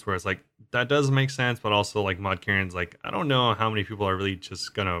fronts, where it's that does make sense, but also, Mod Karen's I don't know how many people are really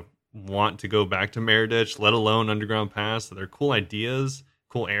just gonna want to go back to Mare Ditch, let alone Underground Pass. So they're cool ideas,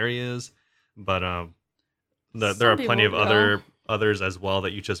 cool areas, but there are plenty of others as well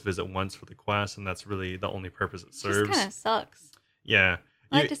that you just visit once for the quest, and that's really the only purpose it serves. It just kind of sucks. Yeah.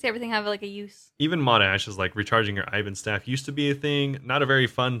 I like to see everything have a use. Even Mod Ash is recharging your Ivan staff used to be a thing, not a very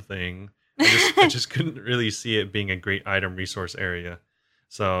fun thing. I just couldn't really see it being a great item resource area.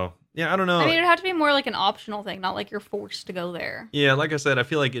 So, yeah, I don't know. I mean, it'd have to be more an optional thing, not you're forced to go there. Yeah, like I said, I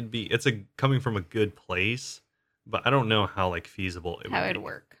feel like it's coming from a good place, but I don't know how feasible it would be. How it'd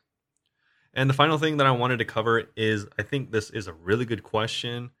work. And the final thing that I wanted to cover is, I think this is a really good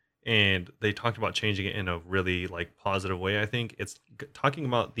question, and they talked about changing it in a really positive way. I think it's talking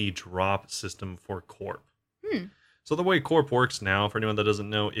about the drop system for Corp. So the way Corp works now, for anyone that doesn't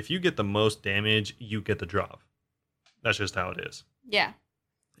know, if you get the most damage, you get the drop. That's just how it is. Yeah.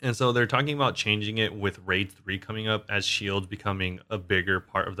 And so they're talking about changing it with Raid 3 coming up, as shields becoming a bigger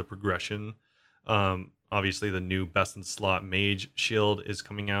part of the progression. obviously the new best in slot mage shield is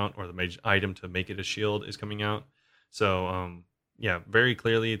coming out, or the mage item to make it a shield is coming out. So yeah, very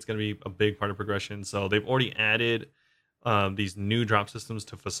clearly it's going to be a big part of progression. So they've already added these new drop systems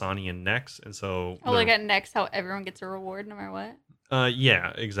to Fasani and Nex, and so like at Nex, how everyone gets a reward no matter what.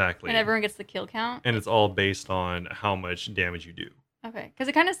 Yeah, exactly. And everyone gets the kill count. And it's all based on how much damage you do. Okay, because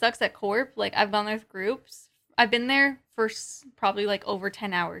it kind of sucks at Corp. Like I've gone there with groups. I've been there for probably like over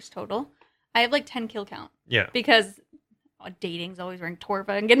 10 hours total. I have like 10 kill count. Yeah. Because dating's always wearing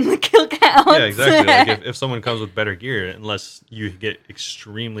Torva and getting the kill count. Yeah, exactly. Like if someone comes with better gear, unless you get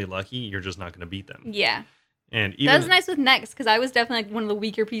extremely lucky, you're just not going to beat them. Yeah. And even that was nice with Nex because I was definitely like one of the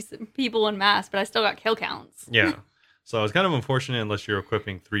weaker people in mass, but I still got kill counts. Yeah. So it's kind of unfortunate unless you're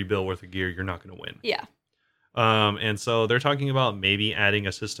equipping 3 bill worth of gear, you're not going to win. Yeah. And so they're talking about maybe adding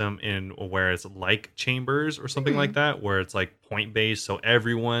a system in where it's like chambers or something like that, where it's like point based, so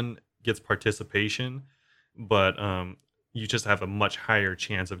everyone gets participation, but you just have a much higher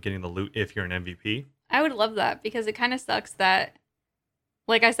chance of getting the loot if you're an MVP. I would love that because it kind of sucks that,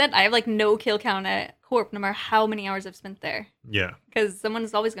 like I said, I have like no kill count at Corp no matter how many hours I've spent there. Yeah. Because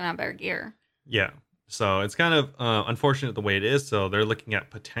someone's always going to have better gear. Yeah. So it's kind of unfortunate the way it is. So they're looking at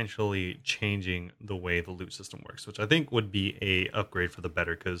potentially changing the way the loot system works, which I think would be a upgrade for the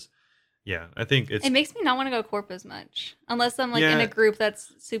better. Because, yeah, I think it makes me not want to go Corp as much unless I'm like in a group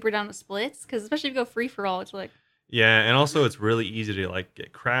that's super down with splits. Because especially if you go free for all, it's like and also it's really easy to like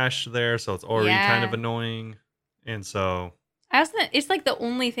get crashed there, so it's already kind of annoying. And so I also it's like the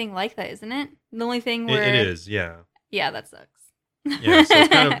only thing like that, isn't it? The only thing where it is, yeah. Yeah, that sucks. Yeah, so it's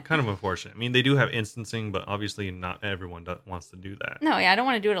kind of unfortunate. I mean, they do have instancing, but obviously not everyone wants to do that. No, yeah, I don't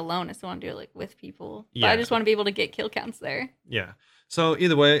want to do it alone. I still want to do it like with people. But I just want to be able to get kill counts there. Yeah. So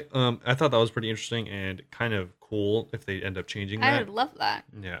either way, I thought that was pretty interesting and kind of cool if they end up changing that. I would love that.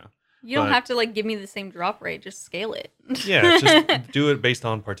 Yeah. You don't have to like give me the same drop rate. Just scale it. Yeah, just do it based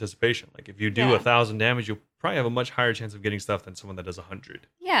on participation. Like if you do 1,000 damage, you'll probably have a much higher chance of getting stuff than someone that does 100.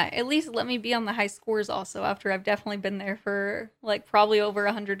 Yeah, at least let me be on the high scores also after I've definitely been there for like probably over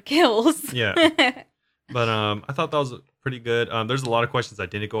 100 kills. Yeah. But I thought that was pretty good. There's a lot of questions I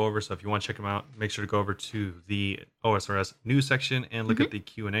didn't go over, so if you want to check them out, make sure to go over to the OSRS news section and look at the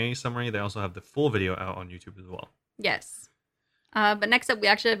Q&A summary. They also have the full video out on YouTube as well. Yes. But next up, we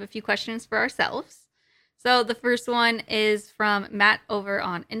actually have a few questions for ourselves. So the first one is from Matt over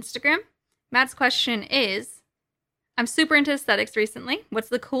on Instagram. Matt's question is, I'm super into aesthetics recently. What's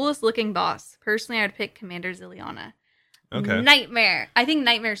the coolest looking boss? Personally, I would pick Commander Zilliana. Okay. Nightmare. I think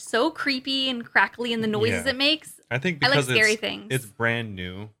Nightmare's so creepy and crackly and the noises it makes. I think because I like scary things. It's brand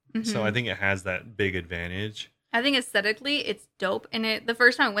new, so I think it has that big advantage. I think aesthetically, it's dope. And the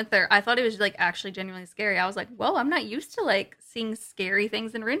first time I went there, I thought it was like actually genuinely scary. I was like, whoa, I'm not used to like seeing scary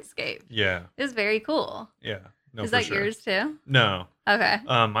things in RuneScape. Yeah. It was very cool. Yeah. No, is that yours too? No. Okay.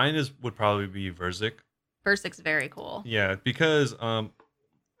 Mine would probably be Verzik. Verzik's very cool. Yeah, because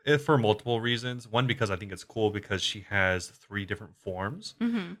if for multiple reasons. One, because I think it's cool because she has 3 different forms.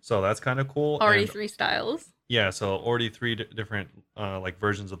 So that's kind of cool. Already 3 styles. Yeah, so already 3 different like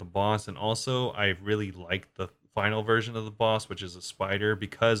versions of the boss. And also I really like the final version of the boss, which is a spider,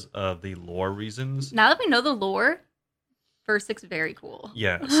 because of the lore reasons. Now that we know the lore, Verzik's very cool.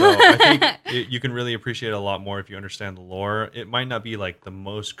 Yeah, so I think you can really appreciate it a lot more if you understand the lore. It might not be like the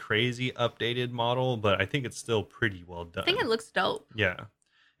most crazy updated model, but I think it's still pretty well done. I think it looks dope. Yeah.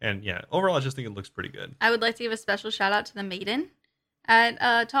 And yeah, overall, I just think it looks pretty good. I would like to give a special shout out to the Maiden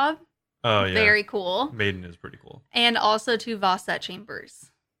at Tob. Oh, yeah. Very cool. Maiden is pretty cool. And also to Vasa at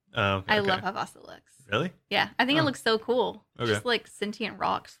Chambers. Okay. I love how Vasa looks. Really? Yeah, I think it looks so cool. Okay. Just like sentient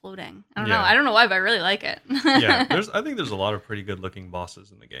rocks floating. I don't know why, but I really like it. Yeah, I think there's a lot of pretty good looking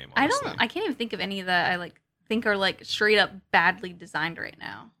bosses in the game, honestly. I can't even think of any that I like think are like straight up badly designed right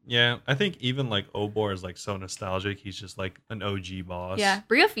now. Yeah, I think even like Obor is like so nostalgic. He's just like an OG boss. Yeah,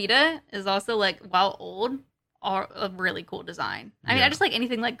 Briofita is also like, while old, are a really cool design. I mean, I just like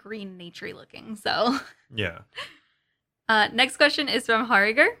anything like green naturey looking. So yeah. Next question is from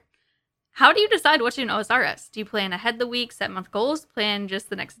Hariger. How do you decide what to do in OSRS? Do you plan ahead the week, set month goals, plan just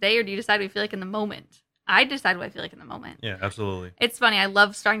the next day, or do you decide what you feel like in the moment? I decide what I feel like in the moment. Yeah, absolutely. It's funny. I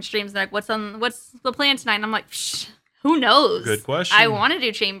love starting streams. They're like, what's the plan tonight? And I'm like, who knows? Good question. I want to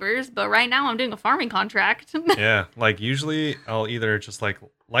do chambers, but right now I'm doing a farming contract. Yeah, like usually I'll either just like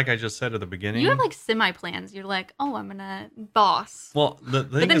I just said at the beginning. You have like semi plans. You're like, oh, I'm gonna boss. Well, the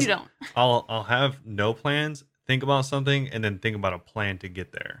thing then is, you don't. I'll have no plans. Think about something and then think about a plan to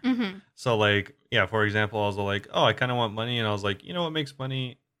get there. So like, yeah, for example, I was like, oh, I kind of want money, and I was like, you know what makes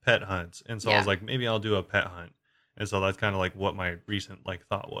money? Pet hunts. And so I was like, maybe I'll do a pet hunt. And so that's kind of like what my recent like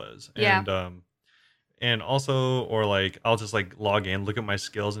thought was. Yeah. And also, or like I'll just like log in, look at my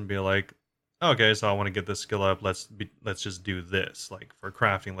skills, and be like, okay, so I want to get this skill up. Let's just do this. Like for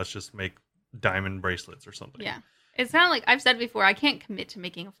crafting, let's just make diamond bracelets or something. Yeah. It's kind of like I've said before, I can't commit to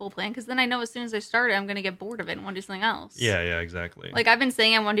making a full plan because then I know as soon as I start it, I'm going to get bored of it and want to do something else. Yeah, exactly. Like I've been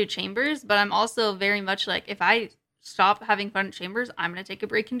saying I want to do chambers, but I'm also very much like if I stop having fun at chambers, I'm going to take a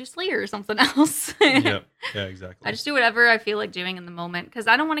break and do Slayer or something else. Yep. Yeah, exactly. I just do whatever I feel like doing in the moment because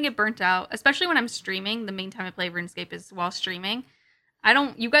I don't want to get burnt out, especially when I'm streaming. The main time I play RuneScape is while streaming.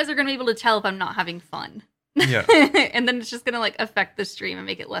 You guys are going to be able to tell if I'm not having fun. Yeah. And then it's just going to like affect the stream and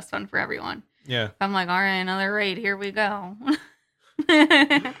make it less fun for everyone. Yeah. If I'm like, all right, another raid, here we go.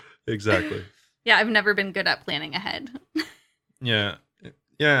 Exactly. Yeah, I've never been good at planning ahead. Yeah.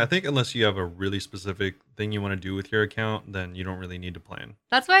 Yeah, I think unless you have a really specific thing you want to do with your account, then you don't really need to plan.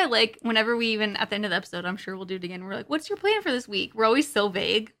 That's why I like whenever we even at the end of the episode, I'm sure we'll do it again. We're like, what's your plan for this week? We're always so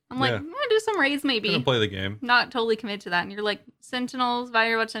vague. I'm like, I'm gonna do some raids maybe. Gonna play the game. Not totally committed to that. And you're like, Sentinels,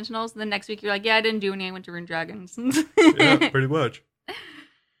 Vire watch Sentinels. And then next week you're like, yeah, I didn't do any. I went to Rune Dragons. Yeah, pretty much.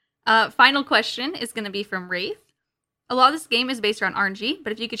 Final question is going to be from Wraith. A lot of this game is based around RNG,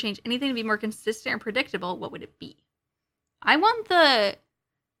 but if you could change anything to be more consistent and predictable, what would it be? I want the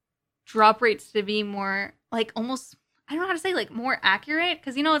drop rates to be more, like, almost, I don't know how to say, like, more accurate.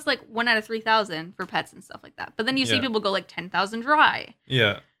 Because, you know, it's like 1 out of 3,000 for pets and stuff like that. But then you see people go, like, 10,000 dry.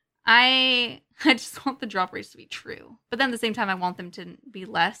 Yeah. I just want the drop rates to be true. But then at the same time, I want them to be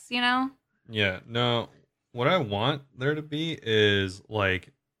less, you know? Yeah. No, what I want there to be is,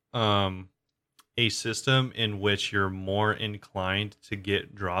 like, a system in which you're more inclined to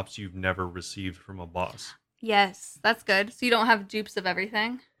get drops you've never received from a boss. Yes, that's good. So you don't have dupes of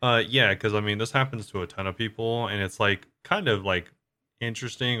everything? Yeah, because I mean, this happens to a ton of people, and it's like kind of like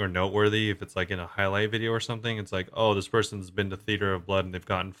interesting or noteworthy if it's like in a highlight video or something. It's like, oh, this person's been to Theater of Blood and they've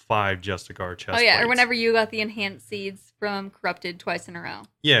gotten 5 Justicar chest plates. Or whenever you got the enhanced seeds from Corrupted twice in a row.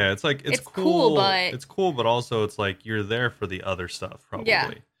 Yeah, it's like it's cool, but it's cool, but also it's like you're there for the other stuff probably.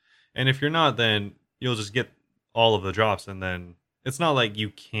 Yeah. And if you're not, then you'll just get all of the drops, and then it's not like you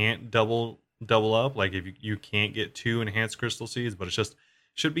can't double up. Like if you can't get 2 enhanced crystal seeds, but it's just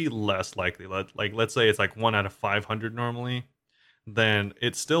should be less likely. Like let's say it's like 1 out of 500 normally, then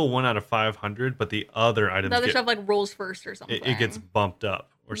it's still 1 out of 500, but the other items stuff like rolls first or something. It gets bumped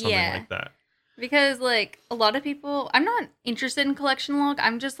up or something like that. Because like a lot of people, I'm not interested in collection log.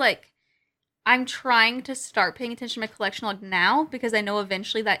 I'm just like, I'm trying to start paying attention to my collection log now because I know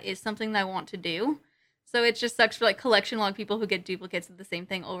eventually that is something that I want to do. So it just sucks for like collection log people who get duplicates of the same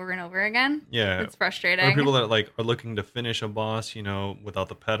thing over and over again. Yeah. It's frustrating. Or people that like are looking to finish a boss, you know, without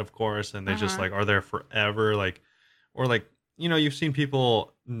the pet, of course, and they just like are there forever. Like, or like, you know, you've seen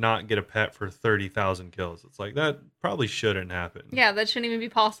people not get a pet for 30,000 kills. It's like that probably shouldn't happen. Yeah, that shouldn't even be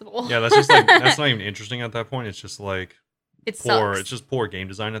possible. Yeah, that's just like that's not even interesting at that point. It's just like it's poor. Sucks. It's just poor game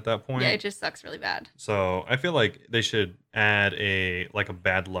design at that point. Yeah, it just sucks really bad. So I feel like they should add a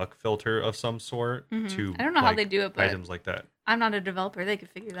bad luck filter of some sort to. I don't know how they do it, but items like that. I'm not a developer. They could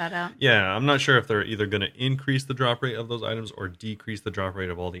figure that out. Yeah, I'm not sure if they're either going to increase the drop rate of those items or decrease the drop rate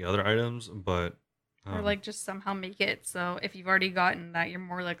of all the other items, but. Or like just somehow make it so if you've already gotten that, you're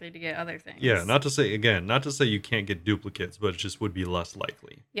more likely to get other things. Yeah, not to say you can't get duplicates, but it just would be less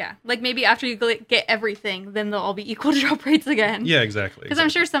likely. Yeah, like maybe after you get everything, then they'll all be equal drop rates again. Yeah, exactly. Because I'm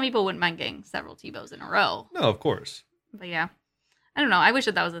sure some people wouldn't mind getting several T-bows in a row. No, of course. But yeah, I don't know. I wish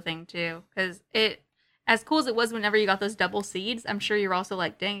that was a thing too. Because as cool as it was whenever you got those double seeds, I'm sure you're also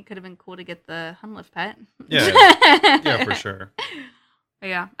like, dang, it could have been cool to get the Hunlift pet. Yeah, yeah, for sure. But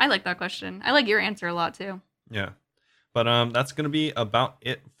yeah, I like that question. I like your answer a lot too. Yeah. But that's going to be about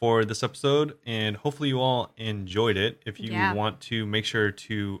it for this episode. And hopefully you all enjoyed it. If you want to, make sure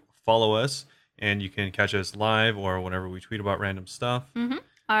to follow us. And you can catch us live or whenever we tweet about random stuff. Mm-hmm.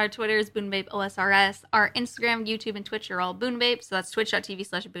 Our Twitter is BoonBabeOSRS. Our Instagram, YouTube, and Twitch are all BoonBabe. So that's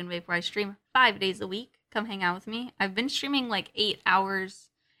twitch.tv/BoonBabe where I stream 5 days a week. Come hang out with me. I've been streaming like 8+ hours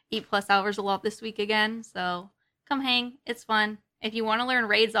a lot this week again. So come hang. It's fun. If you want to learn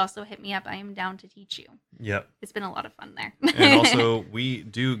raids, also hit me up. I am down to teach you. Yep. It's been a lot of fun there. And also, we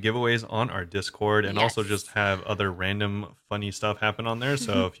do giveaways on our Discord and also just have other random funny stuff happen on there.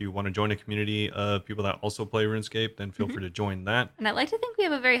 So if you want to join a community of people that also play RuneScape, then feel free to join that. And I like to think we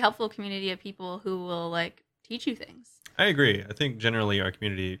have a very helpful community of people who will like teach you things. I agree. I think generally our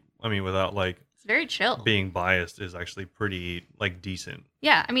community, I mean, without like it's very chill. Being biased is actually pretty like decent.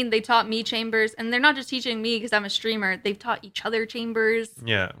 Yeah, I mean, they taught me chambers, and they're not just teaching me because I'm a streamer. They've taught each other chambers.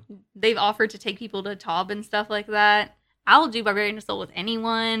 Yeah. They've offered to take people to TOB and stuff like that. I'll do Barbarian Assault with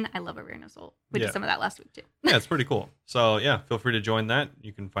anyone. I love Barbarian Assault. We did some of that last week too. Yeah, it's pretty cool. So yeah, feel free to join that.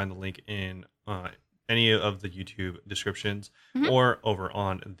 You can find the link in any of the YouTube descriptions Mhm. or over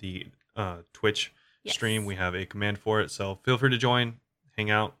on the Twitch stream. Yes. We have a command for it. So feel free to join, hang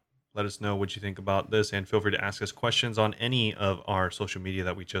out, let us know what you think about this, and feel free to ask us questions on any of our social media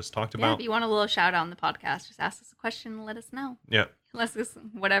that we just talked Yeah, if about. you want a little shout out on the podcast, just ask us a question and let us know. Yeah. Let's just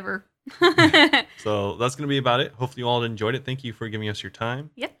whatever. So that's going to be about it. Hopefully you all enjoyed it. Thank you for giving us your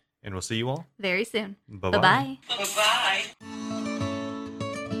time. Yep. And we'll see you all Very soon. Bye-bye. Bye-bye. Bye-bye.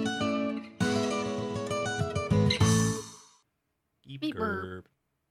 Beep Beep burp. burp.